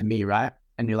came to me, right?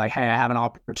 And you're like, hey, I have an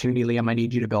opportunity, Liam. I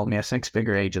need you to build me a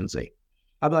 6-figure agency.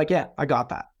 I'd be like, yeah, I got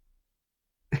that.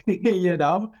 You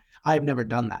know, I've never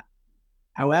done that.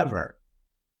 However,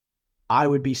 I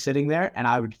would be sitting there and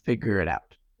I would figure it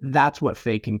out. That's what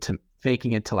faking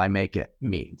it till I make it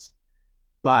means.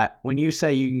 But when you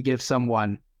say you can give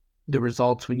someone the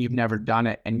results when you've never done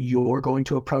it and you're going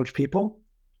to approach people,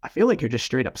 I feel like you're just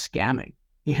straight up scamming.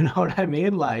 You know what I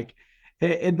mean? Like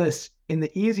in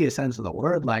the easiest sense of the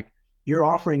word, like you're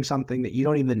offering something that you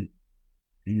don't even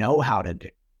know how to do,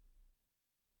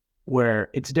 where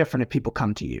it's different if people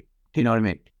come to you. Do you know what I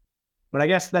mean? But I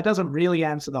guess that doesn't really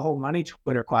answer the whole money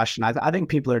Twitter question. I think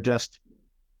people are just,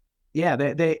 yeah,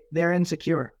 they're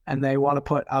insecure and they want to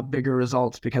put up bigger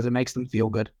results because it makes them feel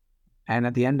good. And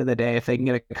at the end of the day, if they can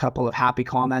get a couple of happy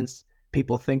comments,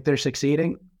 people think they're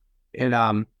succeeding. It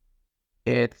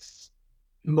it's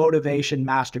motivation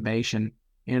masturbation.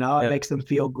 You know, it Yeah. makes them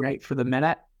feel great for the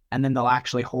minute, and then they'll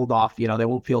actually hold off. You know, they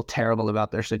won't feel terrible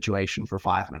about their situation for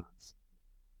 5 minutes.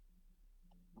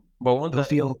 But one They'll that,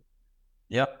 feel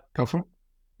yeah. go for it.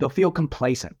 They'll feel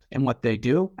complacent in what they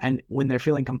do, and when they're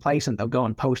feeling complacent, they'll go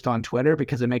and post on Twitter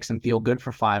because it makes them feel good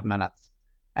for 5 minutes.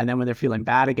 And then when they're feeling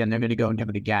bad again, they're going to go and do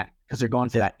it again because they're going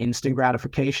for that instant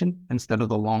gratification instead of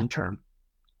the long term.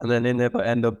 And then they never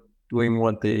end up doing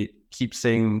what they keep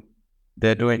saying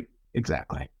they're doing.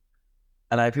 Exactly.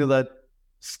 And I feel that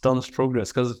stunts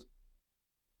progress because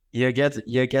you're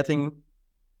getting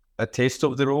a taste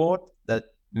of the reward that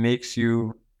makes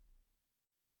you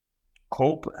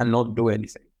cope and not do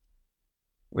anything,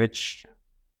 which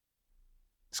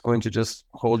is going to just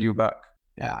hold you back.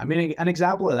 Yeah. I mean, an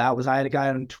example of that was I had a guy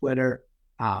on Twitter.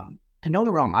 And don't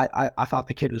get me wrong, I thought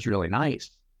the kid was really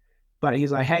nice, but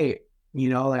he's like, hey, you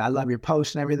know, like I love your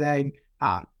posts and everything.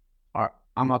 Or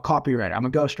I'm a copywriter, I'm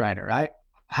a ghostwriter, right?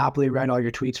 Happily write all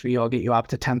your tweets for you. I'll get you up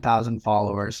to 10,000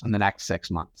 followers in the next 6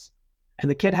 months.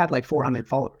 And the kid had like 400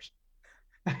 followers.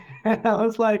 And I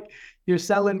was like, you're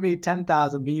selling me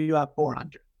 10,000, but you have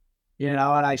 400, you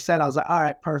know? And I said, I was like, all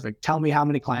right, perfect. Tell me how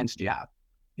many clients do you have?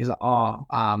 He's like, oh,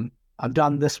 I've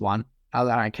done this one. I was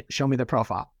like, all right, show me the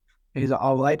profile. And he's like,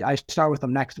 oh, well, I start with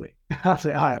them next week. I was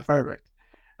like, all right, perfect.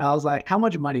 And I was like, how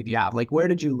much money do you have? Like, where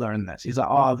did you learn this? He's like,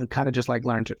 oh, I've kind of just like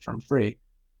learned it from free.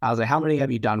 I was like, how many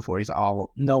have you done for? He's like, oh,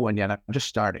 well, no one yet. I'm just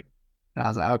starting. And I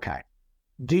was like, okay.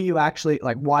 Do you actually,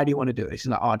 like, why do you want to do this?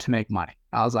 He's like, oh, to make money.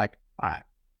 I was like, all right,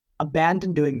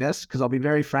 abandon doing this because I'll be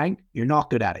very frank, you're not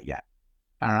good at it yet.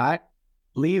 All right.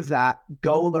 Leave that,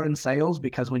 go learn sales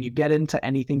because when you get into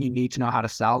anything, you need to know how to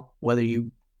sell, whether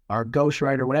you are a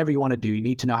ghostwriter, whatever you want to do, you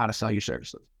need to know how to sell your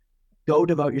services. Go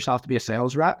devote yourself to be a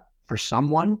sales rep for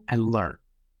someone and learn.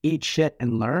 Eat shit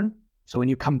and learn. So when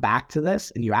you come back to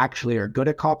this and you actually are good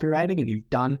at copywriting and you've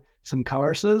done some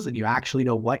courses and you actually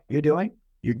know what you're doing,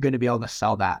 you're going to be able to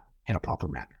sell that in a proper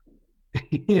manner.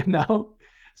 You know?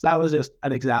 So that was just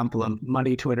an example of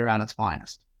money Twitter at its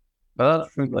finest. But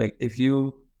that's true. Like, if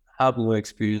you have no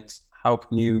experience, how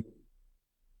can you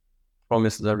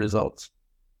promise the results?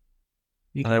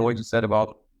 And then what you said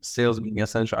about sales being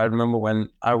essential, I remember when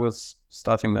I was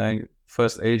starting my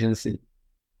first agency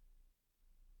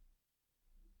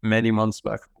many months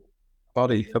back,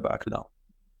 about a year back now.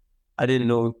 I didn't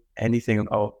know anything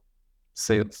about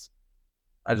sales.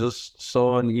 I just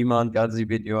saw an Iman Ghazi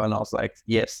video and I was like,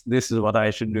 yes, this is what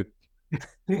I should do.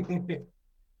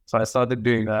 So I started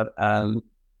doing that and,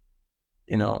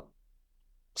 you know,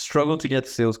 struggled to get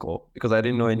sales call because I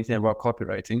didn't know anything about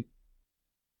copywriting.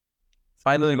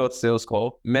 Finally got sales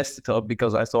call, messed it up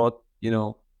because I thought, you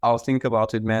know, I'll think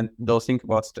about it, man. They'll think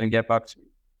about it and get back to me.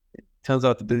 It turns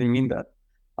out it didn't mean that.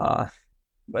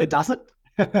 But It doesn't.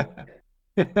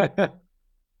 And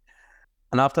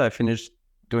after I finished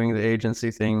doing the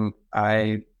agency thing,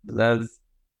 I learned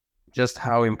just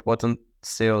how important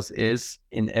sales is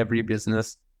in every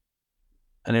business.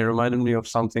 And it reminded me of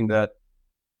something that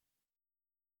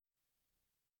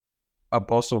a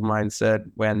boss of mine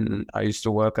said when I used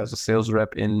to work as a sales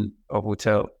rep in a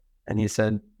hotel. And he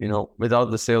said, you know,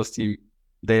 without the sales team,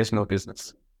 there's no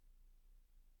business.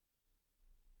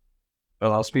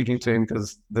 Well, I was speaking to him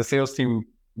because the sales team,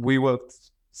 we worked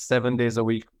 7 days a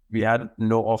week. We had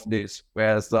no off days,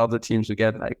 whereas the other teams would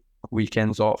get like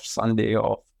weekends off, Sunday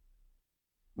off.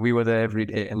 We were there every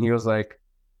day. And he was like,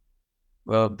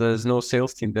 well, there's no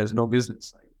sales team, there's no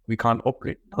business. Like, we can't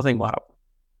operate, nothing will happen.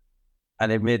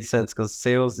 And it made sense because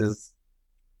sales is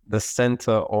the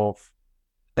center of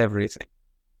everything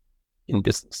in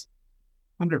business.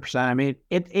 100%. I mean,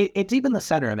 it's even the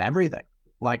center of everything.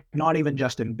 like not even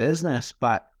just in business,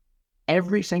 but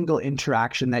every single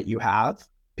interaction that you have,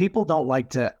 people don't like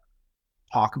to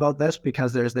talk about this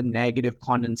because there's the negative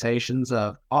connotations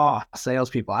of, oh,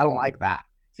 salespeople, I don't like that,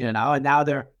 and now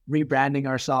they're rebranding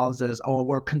ourselves as, oh,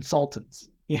 we're consultants.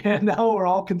 We're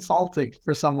all consulting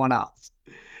for someone else.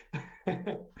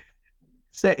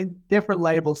 So different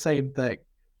label, same thing.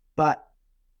 But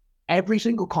every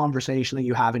single conversation that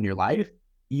you have in your life,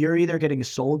 you're either getting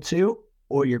sold to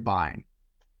or you're buying.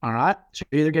 All right. So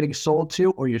you're either getting sold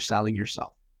to or you're selling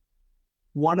yourself.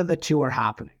 One of the two are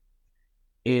happening.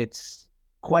 It's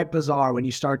quite bizarre when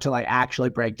you start to like actually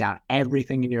break down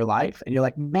everything in your life and you're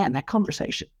like, man, that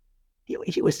conversation,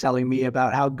 he was telling me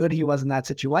about how good he was in that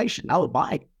situation. I would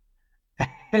buy.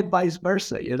 And vice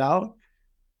versa,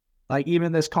 like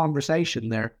even this conversation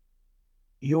there,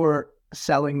 you're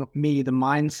selling me the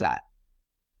mindset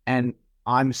and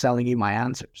I'm selling you my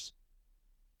answers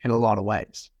in a lot of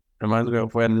ways. Reminds me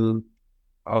of when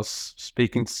I was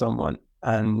speaking to someone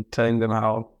and telling them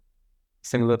how,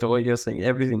 similar to what you're saying,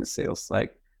 everything is sales.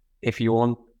 Like, if you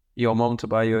want your mom to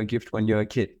buy you a gift when you're a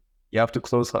kid, you have to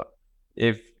close her.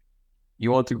 If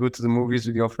you want to go to the movies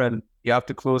with your friend, you have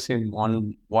to close him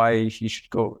on why he should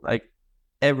go. Like,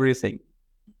 everything.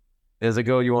 There's a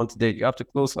girl you want to date, you have to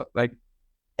close her. Like,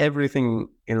 everything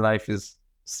in life is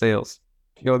sales,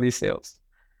 purely sales.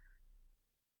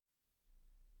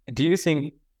 Do you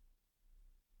think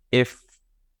if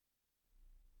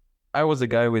I was a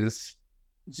guy with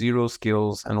zero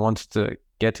skills and wanted to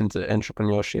get into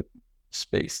entrepreneurship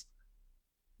space,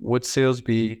 would sales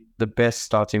be the best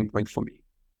starting point for me?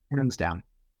 Hands down.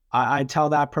 I tell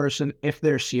that person, if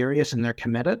they're serious and they're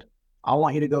committed, I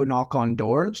want you to go knock on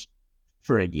doors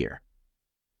for a year.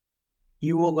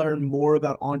 You will learn more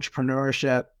about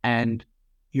entrepreneurship and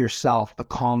yourself, the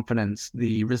confidence,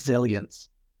 the resilience.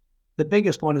 The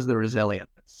biggest one is the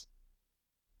resilience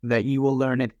that you will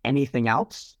learn in anything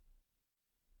else.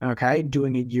 Okay,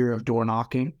 doing a year of door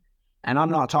knocking. And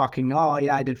I'm not talking, oh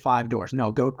yeah, I did 5 doors.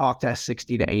 No, go talk to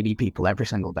 60 to 80 people every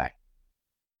single day.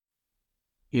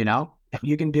 If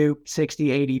you can do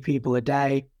 60, 80 people a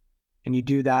day and you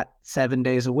do that 7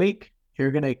 days a week,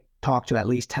 you're going to talk to at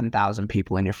least 10,000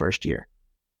 people in your first year.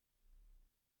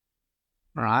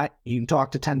 All right. You can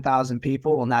talk to 10,000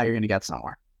 people. Well, now you're going to get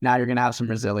somewhere. Now you're going to have some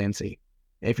resiliency.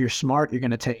 If you're smart, you're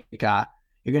going to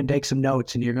take some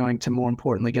notes and you're going to, more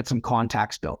importantly, get some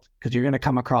contacts built because you're going to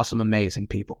come across some amazing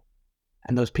people.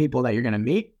 And those people that you're going to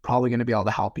meet, probably going to be able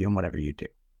to help you in whatever you do.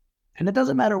 And it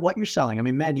doesn't matter what you're selling. I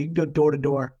mean, man, you can go door to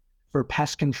door for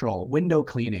pest control, window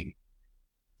cleaning,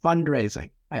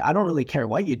 fundraising. I don't really care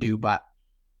what you do, but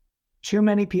too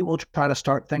many people try to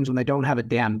start things when they don't have a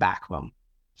damn backbone.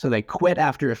 So they quit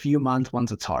after a few months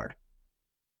once it's hard.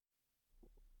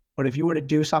 But if you were to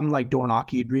do something like door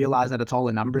knock, you'd realize that it's all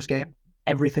a numbers game.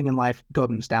 Everything in life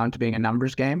comes down to being a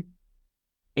numbers game.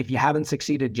 If you haven't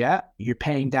succeeded yet, you're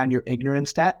paying down your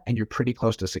ignorance debt and you're pretty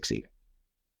close to succeeding.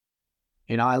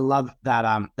 I love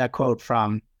that quote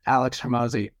from Alex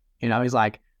Hermosi. He's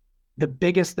like, the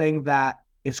biggest thing that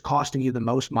is costing you the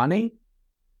most money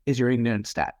is your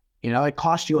ignorance debt. It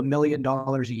costs you $1 million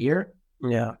a year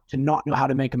to not know how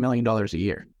to make $1 million a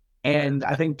year. And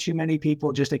I think too many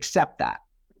people just accept that.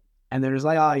 And they're just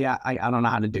like, oh yeah, I don't know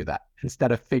how to do that.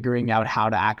 Instead of figuring out how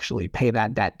to actually pay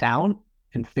that debt down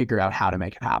and figure out how to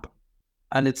make it happen.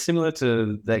 And it's similar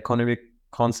to the economic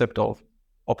concept of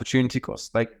opportunity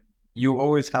cost. Like, you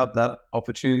always have that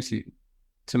opportunity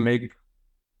to make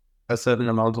a certain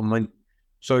amount of money.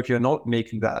 So if you're not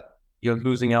making that, you're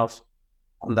losing out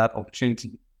on that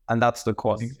opportunity. And that's the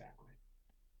cost. Exactly.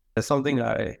 There's something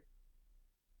I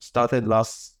started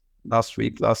last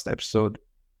episode,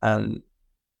 and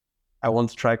I want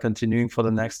to try continuing for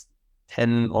the next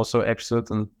 10 or so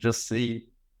episodes and just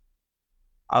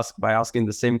by asking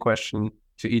the same question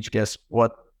to each guest,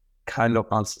 what kind of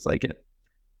answers I get.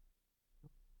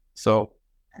 So,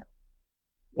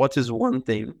 what is one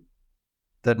thing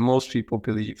that most people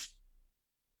believe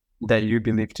that you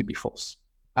believe to be false?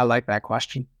 I like that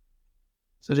question.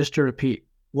 So just to repeat,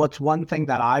 what's one thing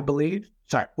that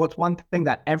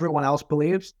everyone else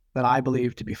believes that I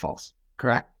believe to be false?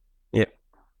 Correct? Yeah.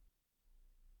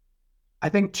 I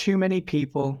think too many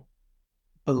people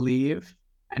believe,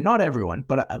 and not everyone,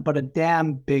 but a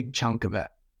damn big chunk of it,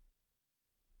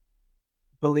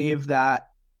 believe that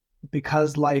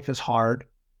because life is hard,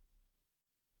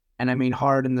 and I mean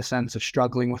hard in the sense of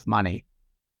struggling with money,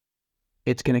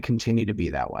 it's going to continue to be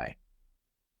that way.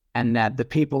 And that the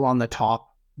people on the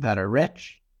top that are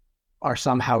rich are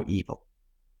somehow evil.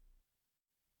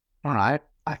 All right.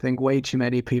 I think way too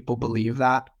many people believe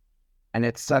that. And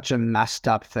it's such a messed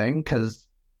up thing because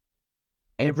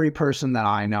every person that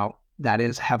I know that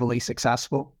is heavily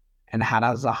successful and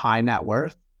has a high net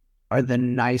worth are the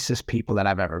nicest people that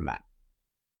I've ever met.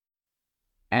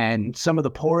 And some of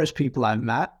the poorest people I've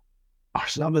met are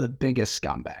some of the biggest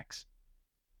scumbags.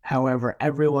 However,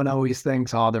 everyone always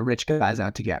thinks, oh, the rich guy's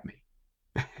out to get me.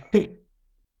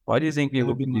 Why do you think That people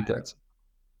would be believe my that? answer.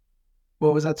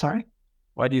 What was that? Sorry?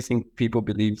 Why do you think people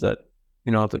believe that,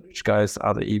 you know, the rich guys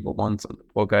are the evil ones and the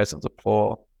poor guys are the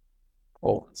poor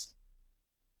ones?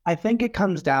 I think it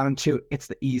comes down to it's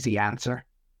the easy answer.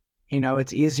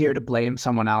 It's easier to blame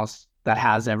someone else that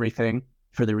has everything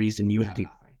for the reason you have nothing.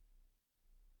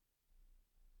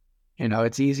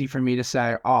 It's easy for me to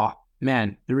say, oh,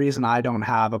 man, the reason I don't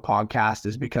have a podcast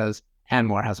is because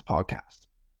Anwar has a podcast.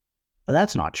 But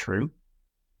that's not true.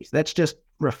 That's just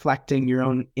reflecting your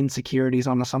own insecurities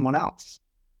onto someone else.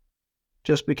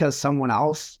 Just because someone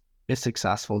else is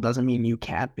successful doesn't mean you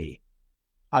can't be.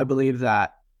 I believe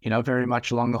that, very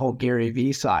much along the whole Gary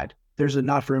Vee side, there's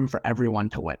enough room for everyone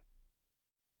to win.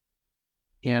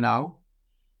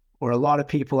 Or a lot of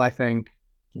people, I think,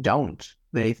 don't.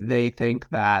 They think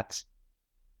that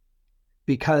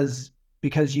because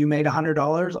you made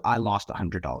 $100, I lost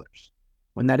 $100,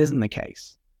 when that isn't the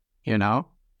case.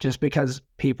 Just because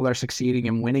people are succeeding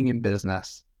and winning in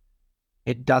business,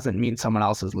 it doesn't mean someone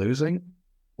else is losing.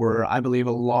 Where I believe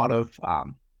a lot of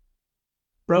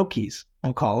brokies,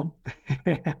 I'll call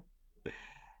them,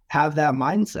 have that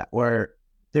mindset where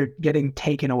they're getting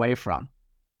taken away from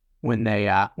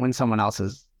when someone else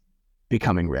is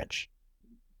becoming rich.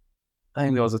 I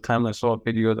think there was a time I saw a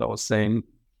video that was saying,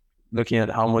 looking at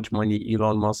how much money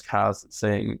Elon Musk has,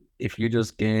 saying if you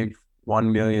just gave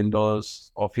 $1 million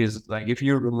of his, like if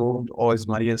you removed all his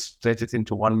money and split it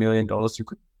into $1 million, you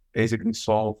could basically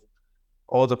solve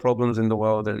all the problems in the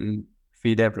world and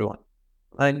feed everyone.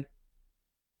 Like,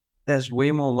 there's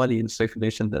way more money in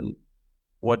circulation than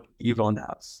what Elon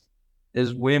has.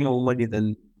 There's way more money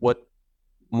than what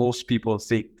most people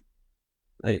think.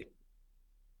 Like,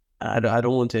 I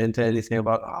don't want to enter anything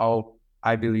about how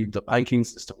I believe the banking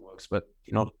system works, but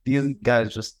these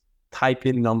guys just type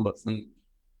in numbers and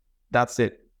that's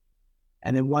it.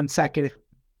 And in 1 second,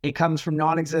 it comes from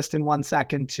non-existent 1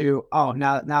 second to, oh,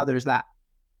 now there's that.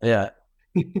 Yeah.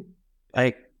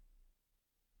 Like,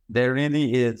 there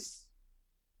really is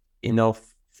enough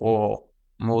for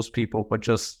most people, but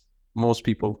just most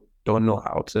people don't know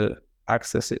how to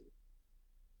access it.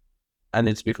 And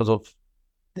it's because of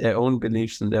their own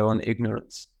beliefs and their own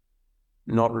ignorance,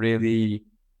 not really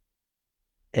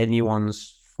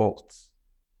anyone's fault,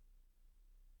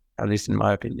 at least in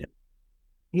my opinion.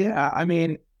 Yeah, I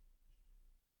mean,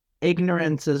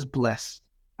 ignorance is bliss,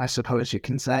 I suppose you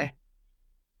can say.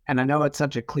 And I know it's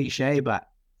such a cliche, but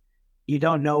you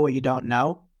don't know what you don't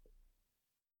know.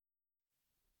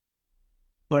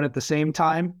 But at the same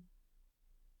time,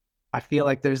 I feel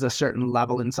like there's a certain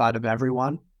level inside of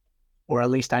everyone, or at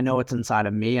least I know it's inside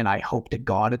of me, and I hope to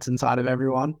God it's inside of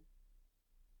everyone,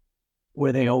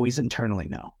 where they always internally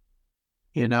know.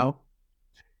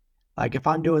 Like if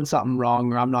I'm doing something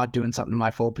wrong or I'm not doing something to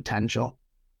my full potential,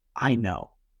 I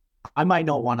know. I might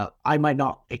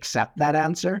not accept that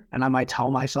answer, and I might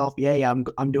tell myself, yeah,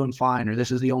 I'm doing fine, or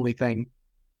this is the only thing.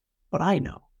 But I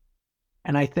know.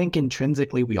 And I think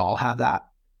intrinsically we all have that.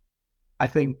 I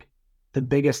think the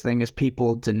biggest thing is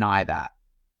people deny that,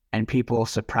 and people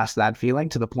suppress that feeling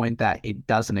to the point that it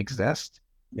doesn't exist.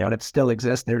 Yeah. But it still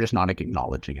exists. They're just not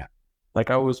acknowledging it. Like,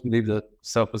 I always believe that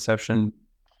self-perception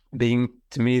being,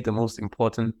 to me, the most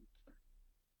important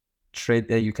trait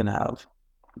that you can have.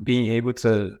 Being able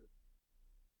to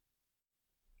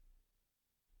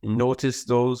notice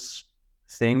those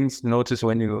things, notice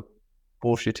when you're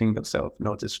bullshitting yourself,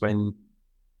 notice when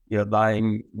you're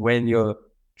lying, when you're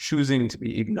choosing to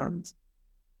be ignorant.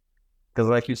 Because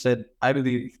like you said, I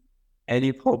believe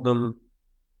any problem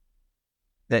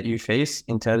that you face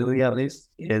internally, at least,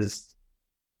 is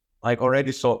like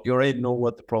already solved. You already know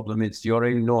what the problem is. You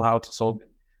already know how to solve it,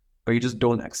 but you just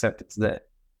don't accept it's there.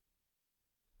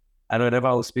 And whenever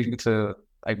I was speaking to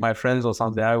like my friends or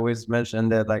something, I always mention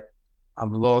that like,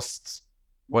 I'm lost.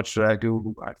 What should I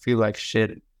do? I feel like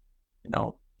shit.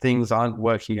 Things aren't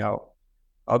working out.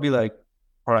 I'll be like,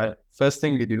 all right, first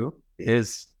thing you do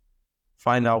is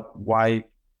find out why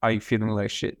are you feeling like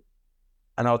shit.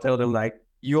 And I'll tell them like,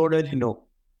 you already know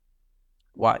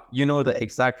why. You know the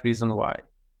exact reason why.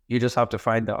 You just have to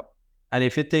find out. And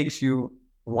if it takes you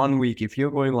 1 week, if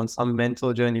you're going on some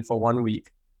mental journey for 1 week,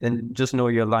 then just know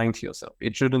you're lying to yourself.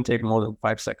 It shouldn't take more than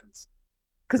 5 seconds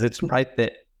because it's right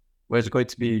there where it's going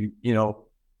to be,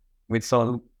 with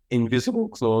some invisible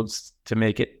clothes to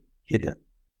make it hidden.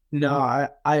 No,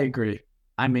 I agree.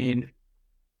 I mean,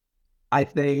 I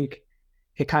think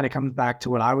it kind of comes back to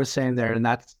what I was saying there, and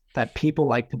that's that people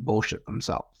like to bullshit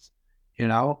themselves. You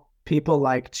know, people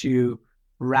like to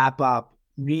wrap up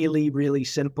really, really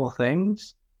simple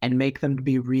things and make them to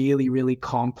be really, really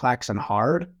complex and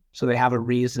hard, so they have a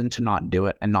reason to not do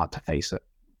it and not to face it.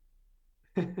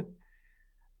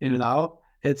 You know,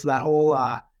 it's that whole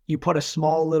you put a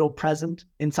small little present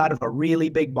inside of a really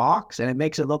big box and it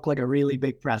makes it look like a really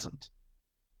big present.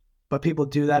 But people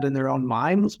do that in their own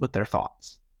minds with their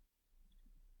thoughts.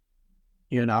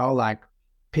 You know, like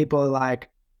people are like,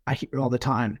 I hear all the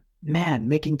time, man,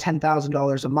 making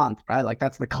 $10,000 a month, right? Like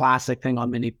that's the classic thing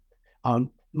on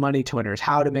money Twitters,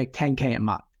 how to make 10K a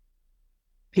month.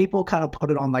 People kind of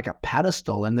put it on like a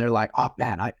pedestal and they're like, oh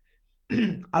man, I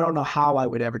don't know how I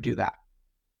would ever do that.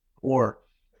 Or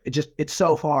it's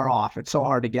so far off, it's so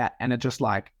hard to get. And it's just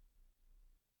like,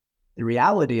 the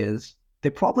reality is they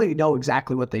probably know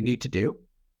exactly what they need to do.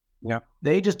 Yeah.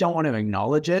 They just don't want to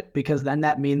acknowledge it, because then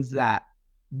that means that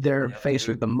they're faced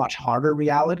with a much harder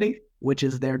reality, which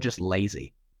is they're just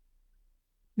lazy.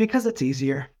 Because it's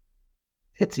easier.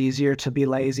 It's easier to be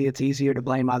lazy. It's easier to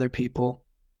blame other people.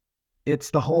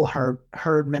 It's the whole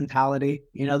herd mentality,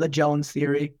 you know, the Jones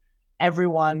theory.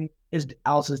 Everyone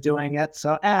else is doing it,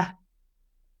 so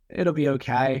it'll be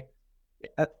okay.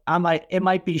 It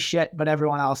might be shit, but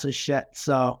everyone else is shit.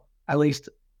 So at least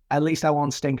I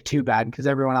won't stink too bad because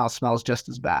everyone else smells just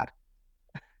as bad.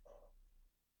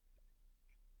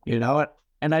 You know it?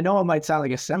 And I know it might sound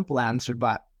like a simple answer,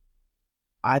 but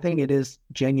I think it is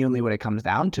genuinely what it comes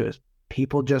down to is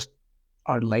people just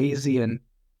are lazy and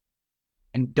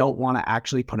don't want to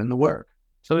actually put in the work.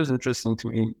 So it's interesting to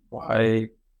me why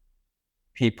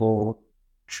people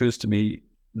choose to be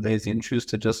lazy and choose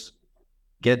to just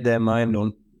get their mind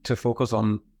on to focus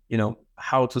on,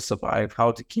 how to survive,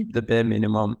 how to keep the bare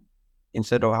minimum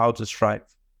instead of how to strive.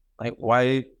 Like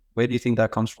where do you think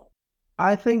that comes from?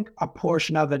 I think a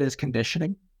portion of it is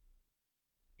conditioning.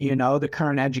 You know, the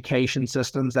current education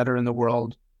systems that are in the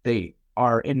world, they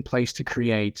are in place to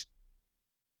create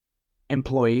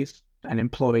employees, and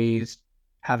employees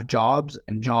have jobs,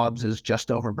 and jobs is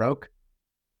just over broke.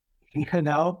 You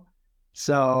know?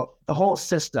 So the whole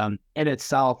system in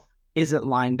itself isn't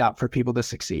lined up for people to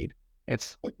succeed.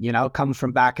 It's, comes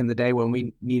from back in the day when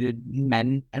we needed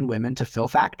men and women to fill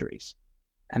factories.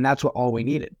 And that's what all we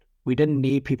needed. We didn't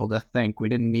need people to think. We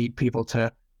didn't need people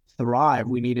to thrive.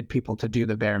 We needed people to do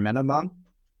the bare minimum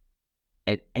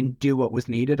and do what was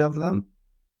needed of them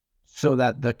so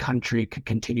that the country could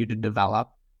continue to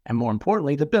develop. And more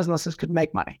importantly, the businesses could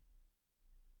make money.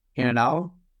 You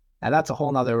know? And that's a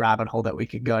whole nother rabbit hole that we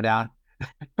could go down.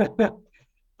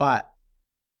 But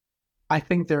I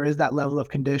think there is that level of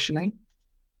conditioning.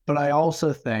 But I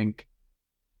also think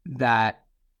that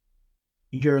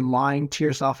you're lying to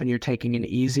yourself and you're taking an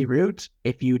easy route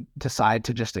if you decide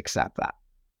to just accept that.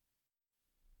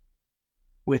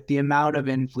 With the amount of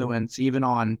influence, even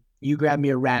on you grab me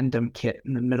a random kid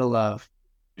in the middle of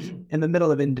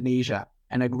Indonesia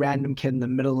and a random kid in the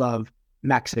middle of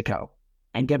Mexico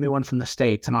and get me one from the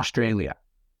States and Australia.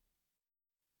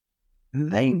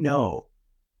 They know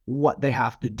what they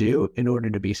have to do in order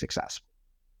to be successful.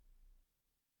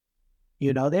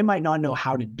 They might not know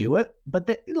how to do it,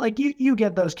 but you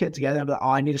get those kids together and be like, oh,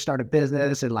 I need to start a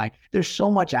business. And there's so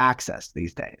much access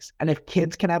these days. And if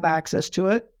kids can have access to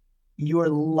it, you're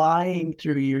lying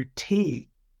through your teeth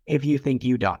if you think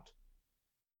you don't.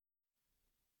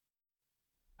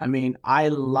 I mean, I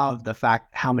love the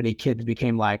fact how many kids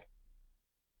became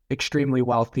extremely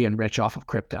wealthy and rich off of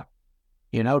crypto.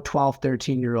 12,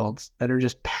 13-year-olds that are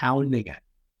just pounding it,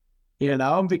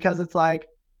 because it's like,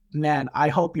 man, I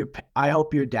hope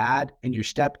your dad and your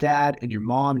stepdad and your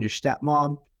mom and your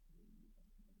stepmom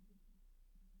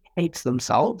hates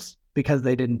themselves because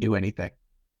they didn't do anything.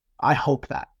 I hope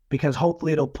that, because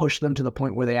hopefully it'll push them to the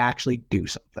point where they actually do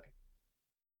something.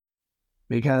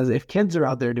 Because if kids are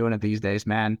out there doing it these days,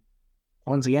 man,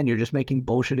 once again, you're just making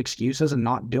bullshit excuses and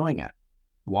not doing it.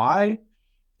 Why?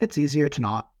 It's easier to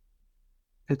not.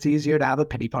 It's easier to have a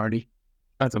pity party.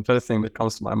 That's the first thing that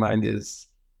comes to my mind is,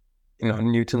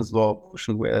 Newton's law of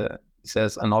motion, where he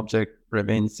says an object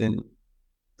remains in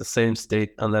the same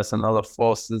state unless another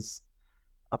force is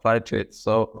applied to it.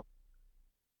 So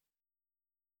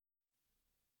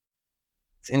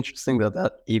it's interesting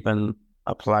that even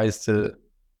applies to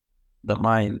the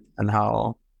mind and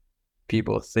how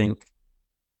people think.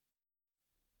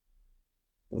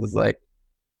 It's like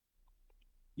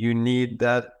you need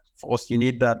that force, you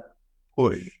need that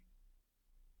push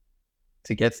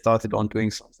to get started on doing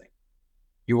something.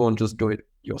 You won't just do it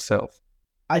yourself.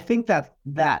 I think that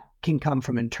can come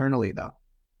from internally, though.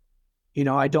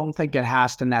 I don't think it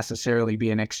has to necessarily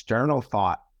be an external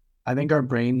thought. I think our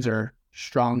brains are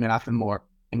strong enough and more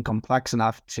and complex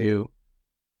enough to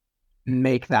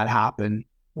make that happen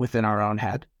within our own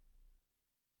head.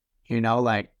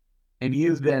 Like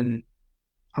if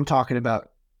I'm talking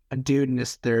about a dude in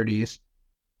his 30s,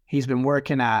 he's been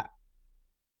working at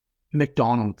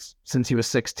McDonald's since he was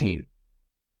 16.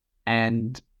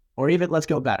 And, or even, let's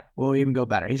go better. We'll even go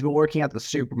better. He's been working at the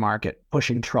supermarket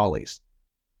pushing trolleys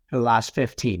for the last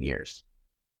 15 years.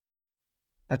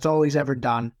 That's all he's ever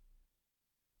done.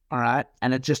 All right.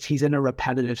 And he's in a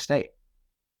repetitive state.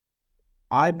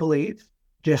 I believe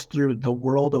just through the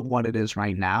world of what it is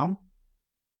right now,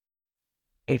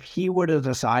 if he were to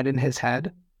decide in his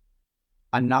head,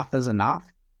 enough is enough,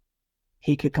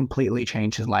 he could completely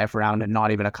change his life around in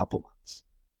not even a couple months.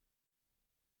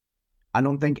 I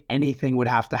don't think anything would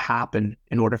have to happen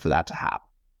in order for that to happen.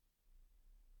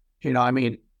 I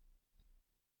mean,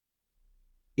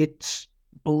 it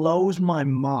blows my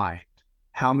mind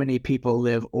how many people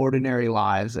live ordinary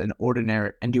lives and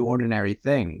do ordinary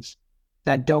things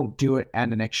that don't do it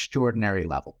at an extraordinary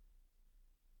level.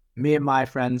 Me and my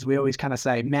friends, we always kind of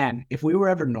say, man, if we were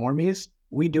ever normies,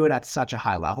 we do it at such a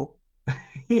high level.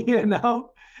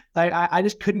 Like I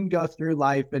just couldn't go through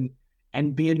life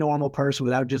and be a normal person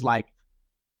without just like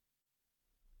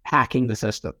hacking the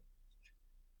system.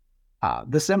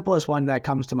 The simplest one that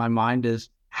comes to my mind is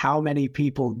how many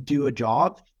people do a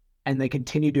job and they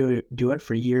continue to do it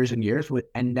for years and years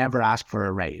and never ask for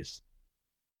a raise.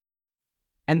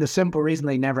 And the simple reason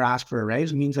they never ask for a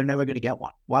raise means they're never going to get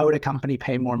one. Why would a company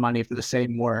pay more money for the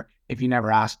same work if you never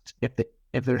asked,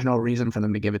 if there's no reason for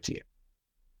them to give it to you?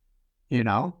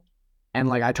 And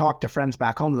like I talked to friends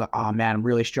back home, like, oh man, I'm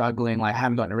really struggling. Like I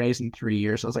haven't gotten a raise in 3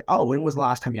 years. So I was like, oh, when was the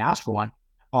last time you asked for one?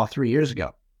 Oh, 3 years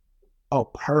ago. Oh,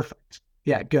 perfect.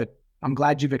 Yeah, good. I'm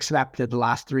glad you've accepted the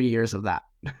last 3 years of that.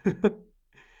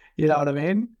 You know what I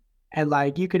mean? And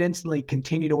like you could instantly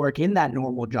continue to work in that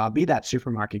normal job, be that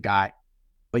supermarket guy,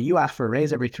 but you ask for a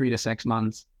raise every 3 to 6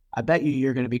 months. I bet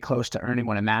you're going to be close to earning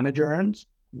what a manager earns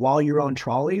while you're on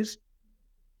trolleys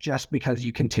just because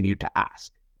you continue to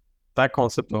ask. That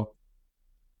concept of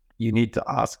you need to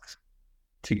ask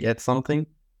to get something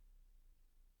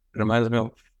reminds me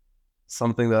of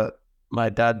something that my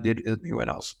dad did with me when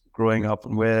I was growing up,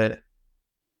 and where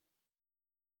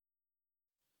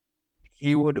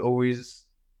he would always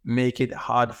make it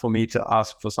hard for me to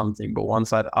ask for something, but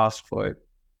once I'd ask for it,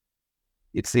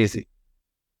 it's easy.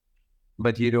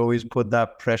 But he'd always put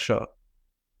that pressure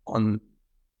on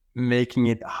making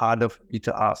it harder for me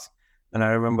to ask. And I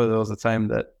remember there was a time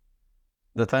that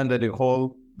the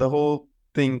whole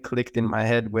thing clicked in my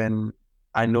head when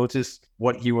I noticed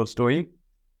what he was doing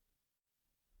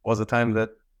was a time that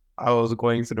I was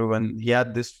going through, and he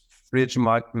had this fridge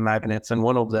magnets, and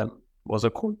one of them was a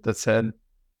quote that said,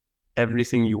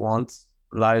 "Everything you want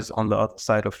lies on the other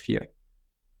side of fear."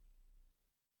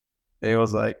 It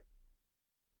was like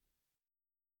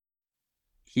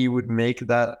he would make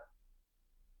that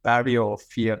barrier of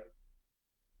fear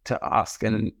to ask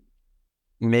and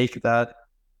make that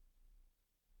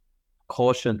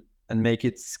caution and make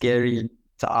it scary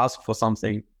to ask for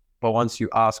something. But once you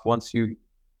ask, once you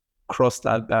cross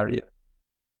that barrier,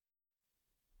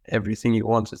 everything you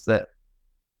want is there.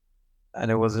 And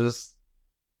it was just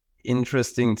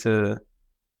interesting to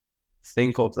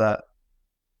think of that.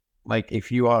 Like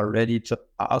if you are ready to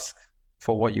ask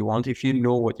for what you want, if you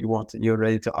know what you want and you're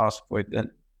ready to ask for it,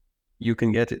 then you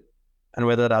can get it. And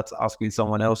whether that's asking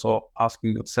someone else or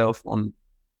asking yourself on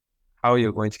how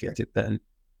you're going to get it, then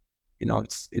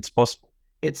it's possible.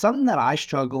 It's something that I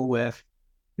struggle with,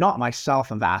 not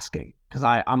myself of asking, because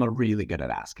I'm a really good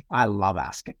at asking. I love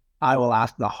asking. I will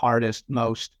ask the hardest,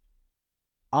 most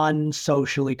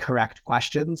unsocially correct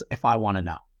questions if I want to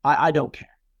know. I don't care.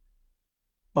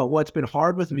 But what's been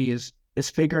hard with me is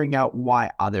figuring out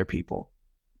why other people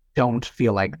don't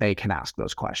feel like they can ask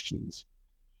those questions.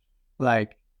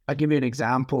 Like, I'll give you an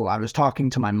example. I was talking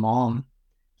to my mom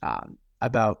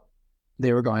about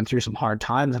they were going through some hard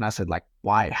times, and I said, like,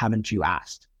 why haven't you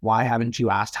asked? Why haven't you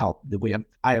asked help?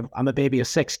 I'm a baby of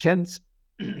 6 kids.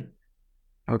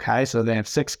 Okay, so they have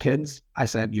 6 kids. I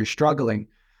said, you're struggling.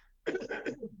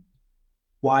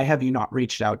 Why have you not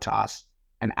reached out to us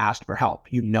and asked for help?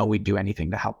 We'd do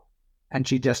anything to help. And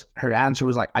her answer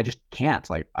was like, I just can't.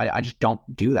 Like, I just don't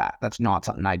do that. That's not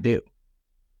something I do.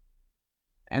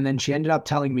 And then she ended up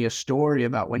telling me a story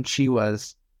about when she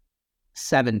was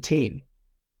 17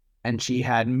 and she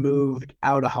had moved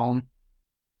out of home.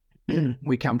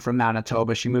 We come from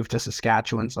Manitoba. She moved to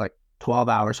Saskatchewan. It's like 12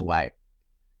 hours away.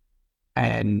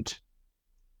 And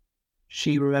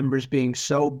she remembers being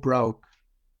so broke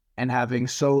and having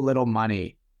so little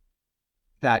money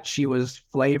that she was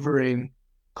flavoring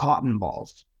cotton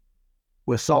balls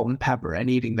with salt and pepper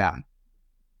and eating them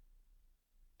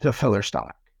to fill her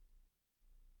stomach.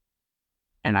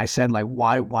 And I said, like,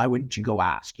 why wouldn't you go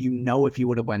ask? You know, if you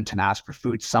would have went and asked for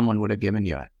food, someone would have given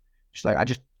you it. She's like,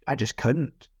 I just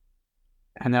couldn't.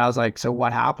 And then I was like, so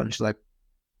what happened? She's like,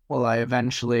 well,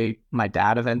 my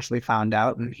dad eventually found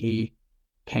out, and he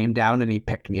came down and he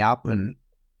picked me up and,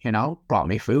 brought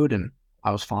me food, and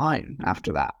I was fine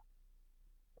after that.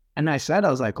 And I said,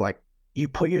 I was like, you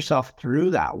put yourself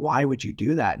through that. Why would you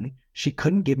do that? And she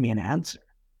couldn't give me an answer.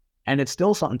 And it's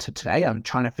still something to today. I'm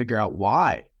trying to figure out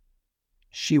why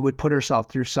she would put herself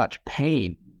through such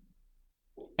pain.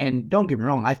 And don't get me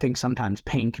wrong, I think sometimes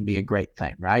pain can be a great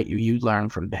thing, right? You learn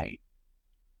from pain.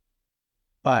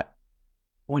 But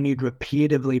when you'd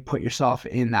repeatedly put yourself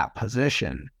in that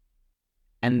position,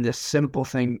 and this simple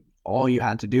thing, all you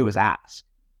had to do was ask.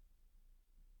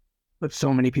 But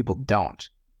so many people don't,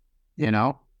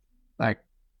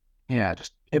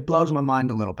 just, it blows my mind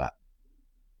a little bit.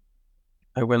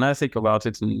 When I think about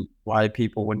it and why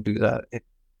people would do that,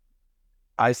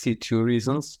 I see two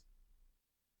reasons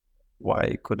why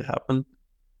it could happen.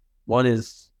 One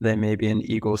is there may be an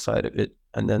ego side of it,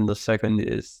 and then the second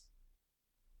is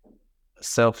a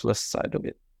selfless side of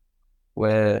it,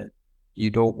 where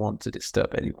you don't want to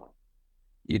disturb anyone.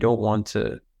 You don't want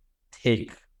to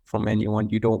take from anyone.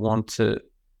 You don't want to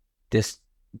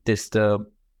disturb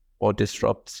or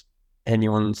disrupt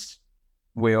anyone's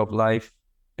way of life,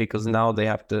 because now they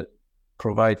have to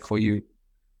provide for you.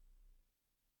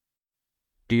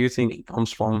 Do you think it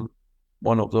comes from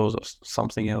one of those or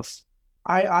something else?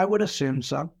 I would assume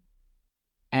so.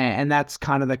 And that's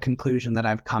kind of the conclusion that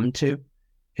I've come to,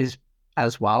 is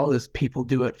as well as people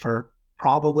do it for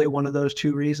probably one of those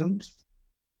two reasons.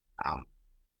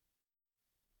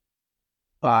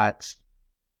 But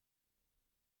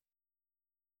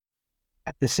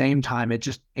at the same time,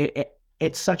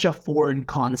 it's such a foreign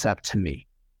concept to me,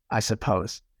 I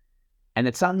suppose. And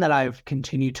it's something that I've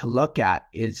continued to look at,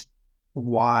 is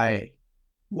why,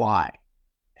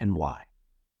 and why?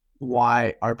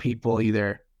 Why are people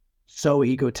either so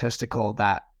egotistical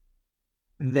that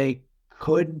they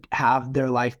could have their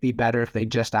life be better if they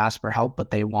just ask for help, but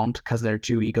they won't because they're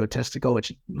too egotistical,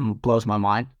 which blows my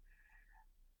mind?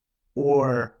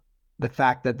 Or the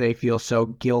fact that they feel so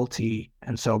guilty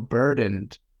and so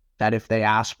burdened that if they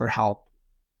ask for help,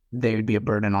 they would be a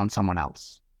burden on someone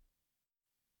else.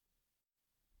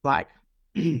 Like,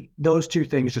 those two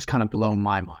things just kind of blow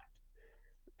my mind.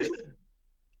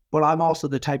 But I'm also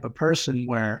the type of person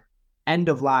where end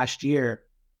of last year,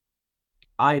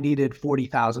 I needed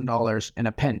 $40,000 in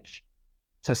a pinch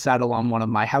to settle on one of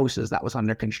my houses that was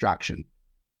under construction.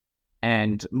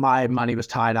 And my money was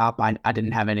tied up. I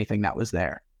didn't have anything that was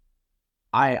there.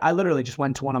 I literally just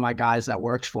went to one of my guys that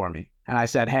works for me, and I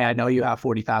said, hey, I know you have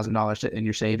 $40,000 in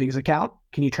your savings account.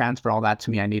 Can you transfer all that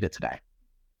to me? I need it today.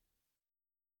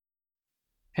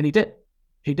 And he did.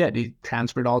 He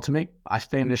transferred all to me. I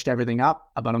finished everything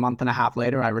up. About a month and a half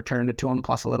later, I returned it to him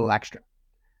plus a little extra.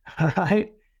 All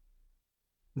right.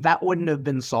 That wouldn't have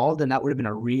been solved, and that would have been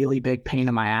a really big pain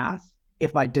in my ass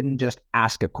if I didn't just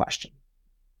ask a question.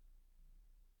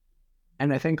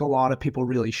 And I think a lot of people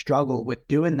really struggle with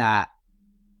doing that.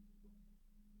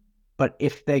 But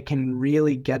if they can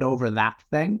really get over that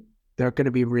thing, they're going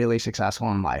to be really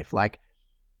successful in life. Like,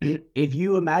 if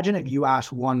you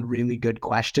ask one really good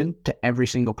question to every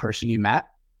single person you met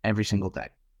every single day,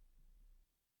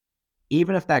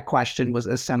 even if that question was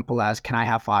as simple as, can I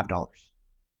have $5?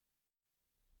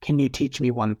 Can you teach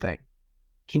me one thing?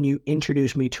 Can you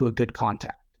introduce me to a good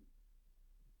contact?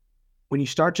 When you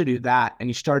start to do that, and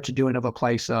you start to do it of a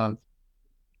place of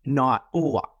not,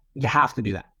 oh, you have to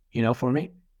do that, for me,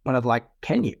 but of like,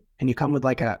 can you? And you come with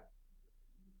like a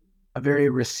very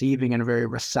receiving and a very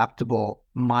receptible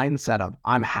mindset of,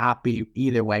 I'm happy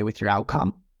either way with your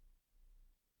outcome,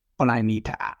 but I need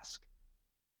to ask.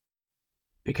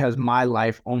 Because my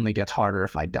life only gets harder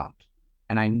if I don't.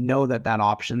 And I know that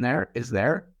option is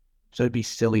there, so it'd be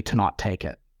silly to not take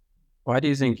it. Why do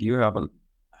you think you haven't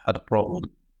had a problem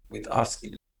with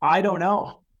asking? I don't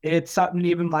know. It's something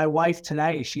even my wife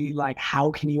today, she like,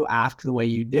 how can you ask the way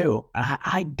you do?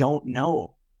 I don't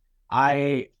know.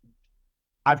 I've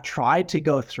tried to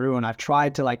go through, and I've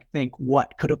tried to like think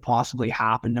what could have possibly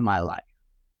happened in my life.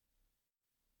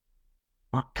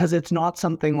 Because it's not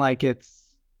something like it's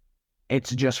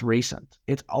just recent.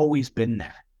 It's always been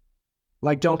there.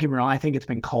 Like, don't get me wrong, I think it's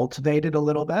been cultivated a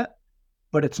little bit,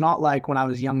 but it's not like when I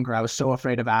was younger, I was so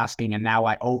afraid of asking and now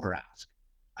I over ask.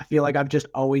 I feel like I've just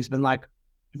always been like,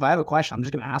 if I have a question, I'm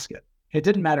just going to ask it. It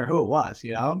didn't matter who it was,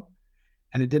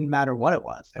 And it didn't matter what it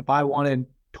was. If I wanted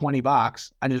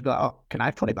 $20, I just be like, oh, can I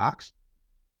have $20?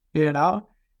 You know?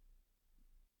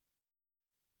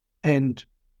 And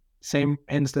same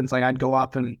instance, like I'd go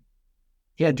up and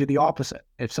do the opposite.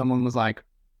 If someone was like,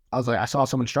 I saw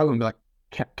someone struggling, be like,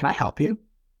 can I help you?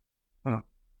 Oh,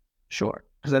 sure.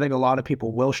 Because I think a lot of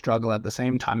people will struggle at the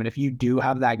same time. And if you do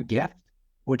have that gift,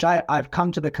 which I've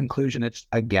come to the conclusion it's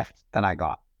a gift that I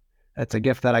got. It's a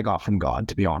gift that I got from God,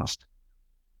 to be honest.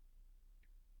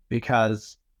 And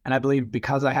I believe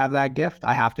because I have that gift,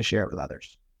 I have to share it with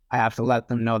others. I have to let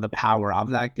them know the power of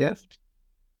that gift.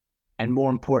 And more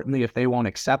importantly, if they won't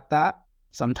accept that,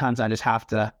 sometimes I just have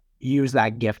to use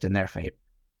that gift in their favor.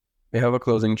 We have a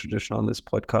closing tradition on this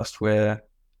podcast where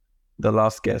the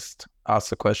last guest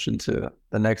asks a question to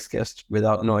the next guest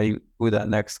without knowing who that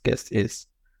next guest is.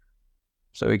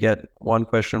 So we get one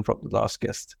question from the last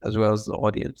guest as well as the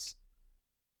audience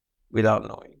without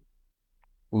knowing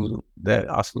who they're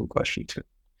asking a question to.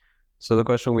 So the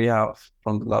question we have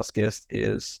from the last guest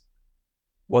is,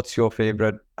 what's your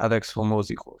favorite Alex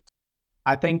Hormozi quote?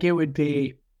 I think it would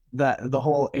be the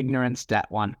whole ignorance debt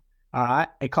one. All right.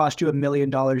 It costs you $1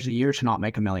 million a year to not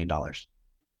make $1 million.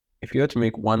 If you had to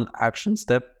make one action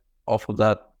step off of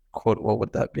that quote, what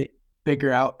would that be?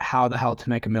 Figure out how the hell to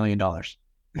make $1 million.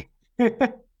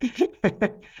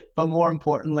 But more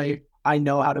importantly, I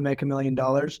know how to make $1 million.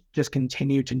 Just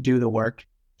continue to do the work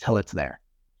till it's there.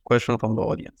 Question from the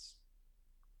audience.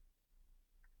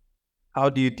 How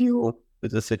do you deal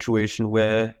with a situation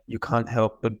where you can't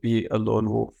help but be a lone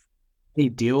wolf? You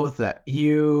deal with it.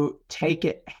 You take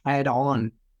it head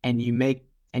on and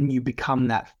you become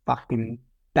that fucking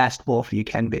best wolf you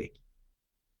can be.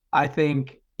 I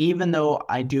think even though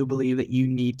I do believe that you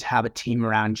need to have a team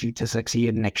around you to succeed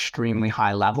at an extremely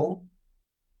high level,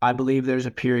 I believe there's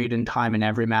a period in time in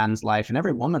every man's life and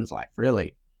every woman's life,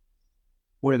 really,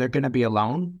 where they're going to be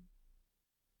alone.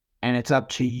 And it's up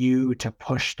to you to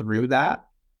push through that.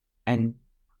 And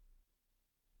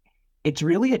it's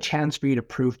really a chance for you to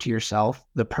prove to yourself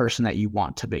the person that you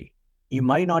want to be. You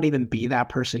might not even be that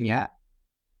person yet,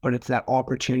 but it's that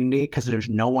opportunity because there's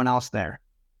no one else there.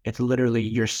 It's literally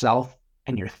yourself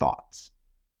and your thoughts.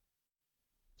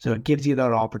 So it gives you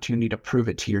that opportunity to prove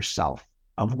it to yourself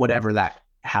of whatever that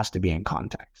has to be in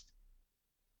context.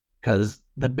 Because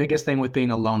the biggest thing with being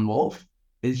a lone wolf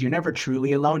is you're never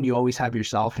truly alone. You always have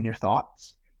yourself and your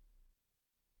thoughts.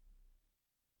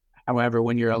 However,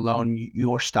 when you're alone,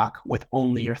 you're stuck with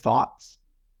only your thoughts.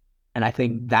 And I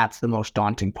think that's the most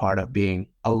daunting part of being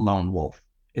a lone wolf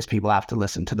is people have to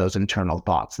listen to those internal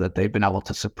thoughts that they've been able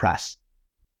to suppress.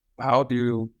 How do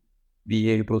you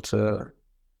be able to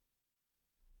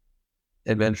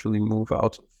eventually move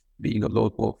out of being a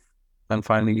lone wolf and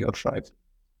finding your tribe?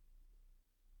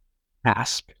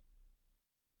 Ask.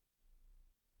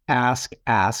 Ask,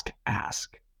 ask,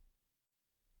 ask.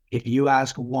 If you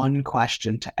ask one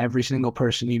question to every single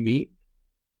person you meet,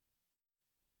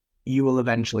 you will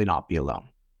eventually not be alone.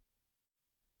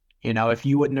 You know, if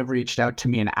you wouldn't have reached out to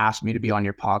me and asked me to be on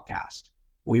your podcast,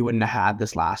 we wouldn't have had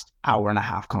this last hour and a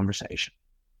half conversation.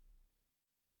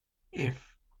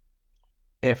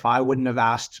 If I wouldn't have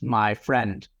asked my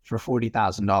friend for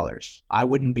 $40,000, I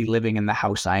wouldn't be living in the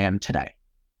house I am today.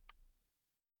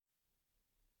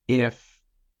 You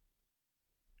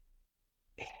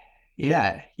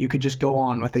could just go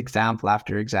on with example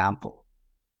after example.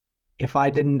 If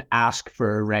I didn't ask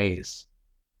for a raise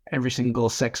every single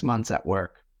 6 months at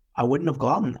work, I wouldn't have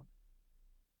gotten them.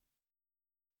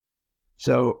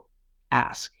 So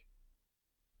ask.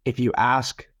 If you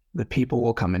ask, the people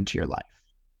will come into your life.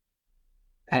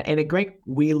 And a great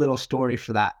wee little story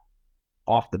for that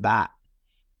off the bat.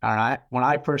 All right. When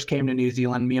I first came to New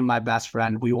Zealand, me and my best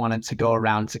friend, we wanted to go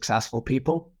around successful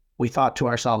people. We thought to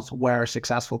ourselves, where are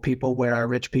successful people? Where are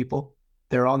rich people?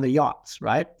 They're on the yachts,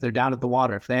 right? They're down at the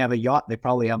water. If they have a yacht, they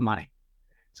probably have money.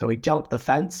 So we jumped the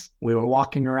fence. We were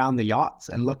walking around the yachts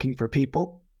and looking for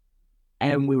people.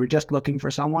 And we were just looking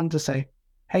for someone to say,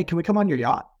 hey, can we come on your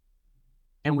yacht?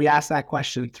 And we asked that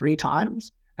question 3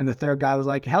 times. And the third guy was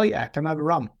like, hell yeah, come have a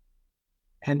rum.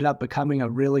 Ended up becoming a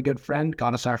really good friend,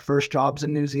 got us our first jobs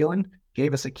in New Zealand,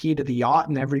 gave us a key to the yacht.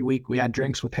 And every week we had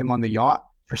drinks with him on the yacht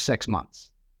for 6 months.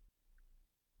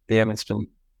 Yeah, it's been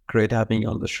great having you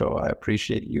on the show. I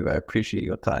appreciate you. I appreciate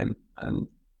your time and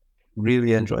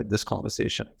really enjoyed this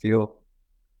conversation. I feel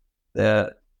there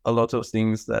are a lot of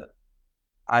things that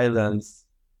I learned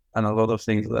and a lot of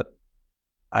things that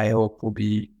I hope will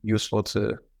be useful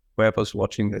to whoever's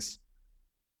watching this.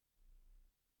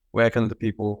 Where can the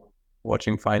people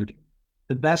watching find you?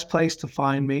 The best place to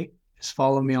find me is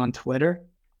follow me on Twitter.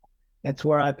 It's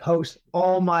where I post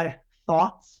all my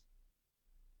thoughts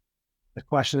The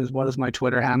question is, what is my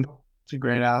Twitter handle? It's a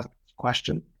great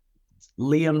question. It's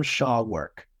Liam Shaw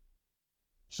Work.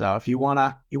 So if you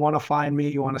wanna find me,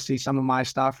 you wanna see some of my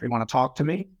stuff, or you wanna talk to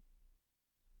me,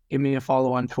 give me a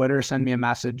follow on Twitter, send me a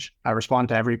message. I respond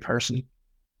to every person.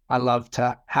 I love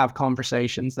to have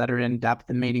conversations that are in depth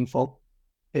and meaningful.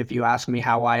 If you ask me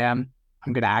how I am,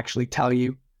 I'm gonna actually tell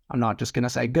you. I'm not just gonna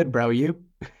say, good bro, you.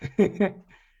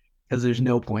 Because there's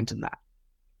no point in that.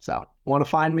 So want to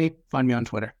find me on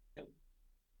Twitter.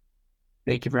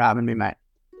 Thank you for having me, mate.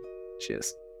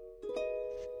 Cheers.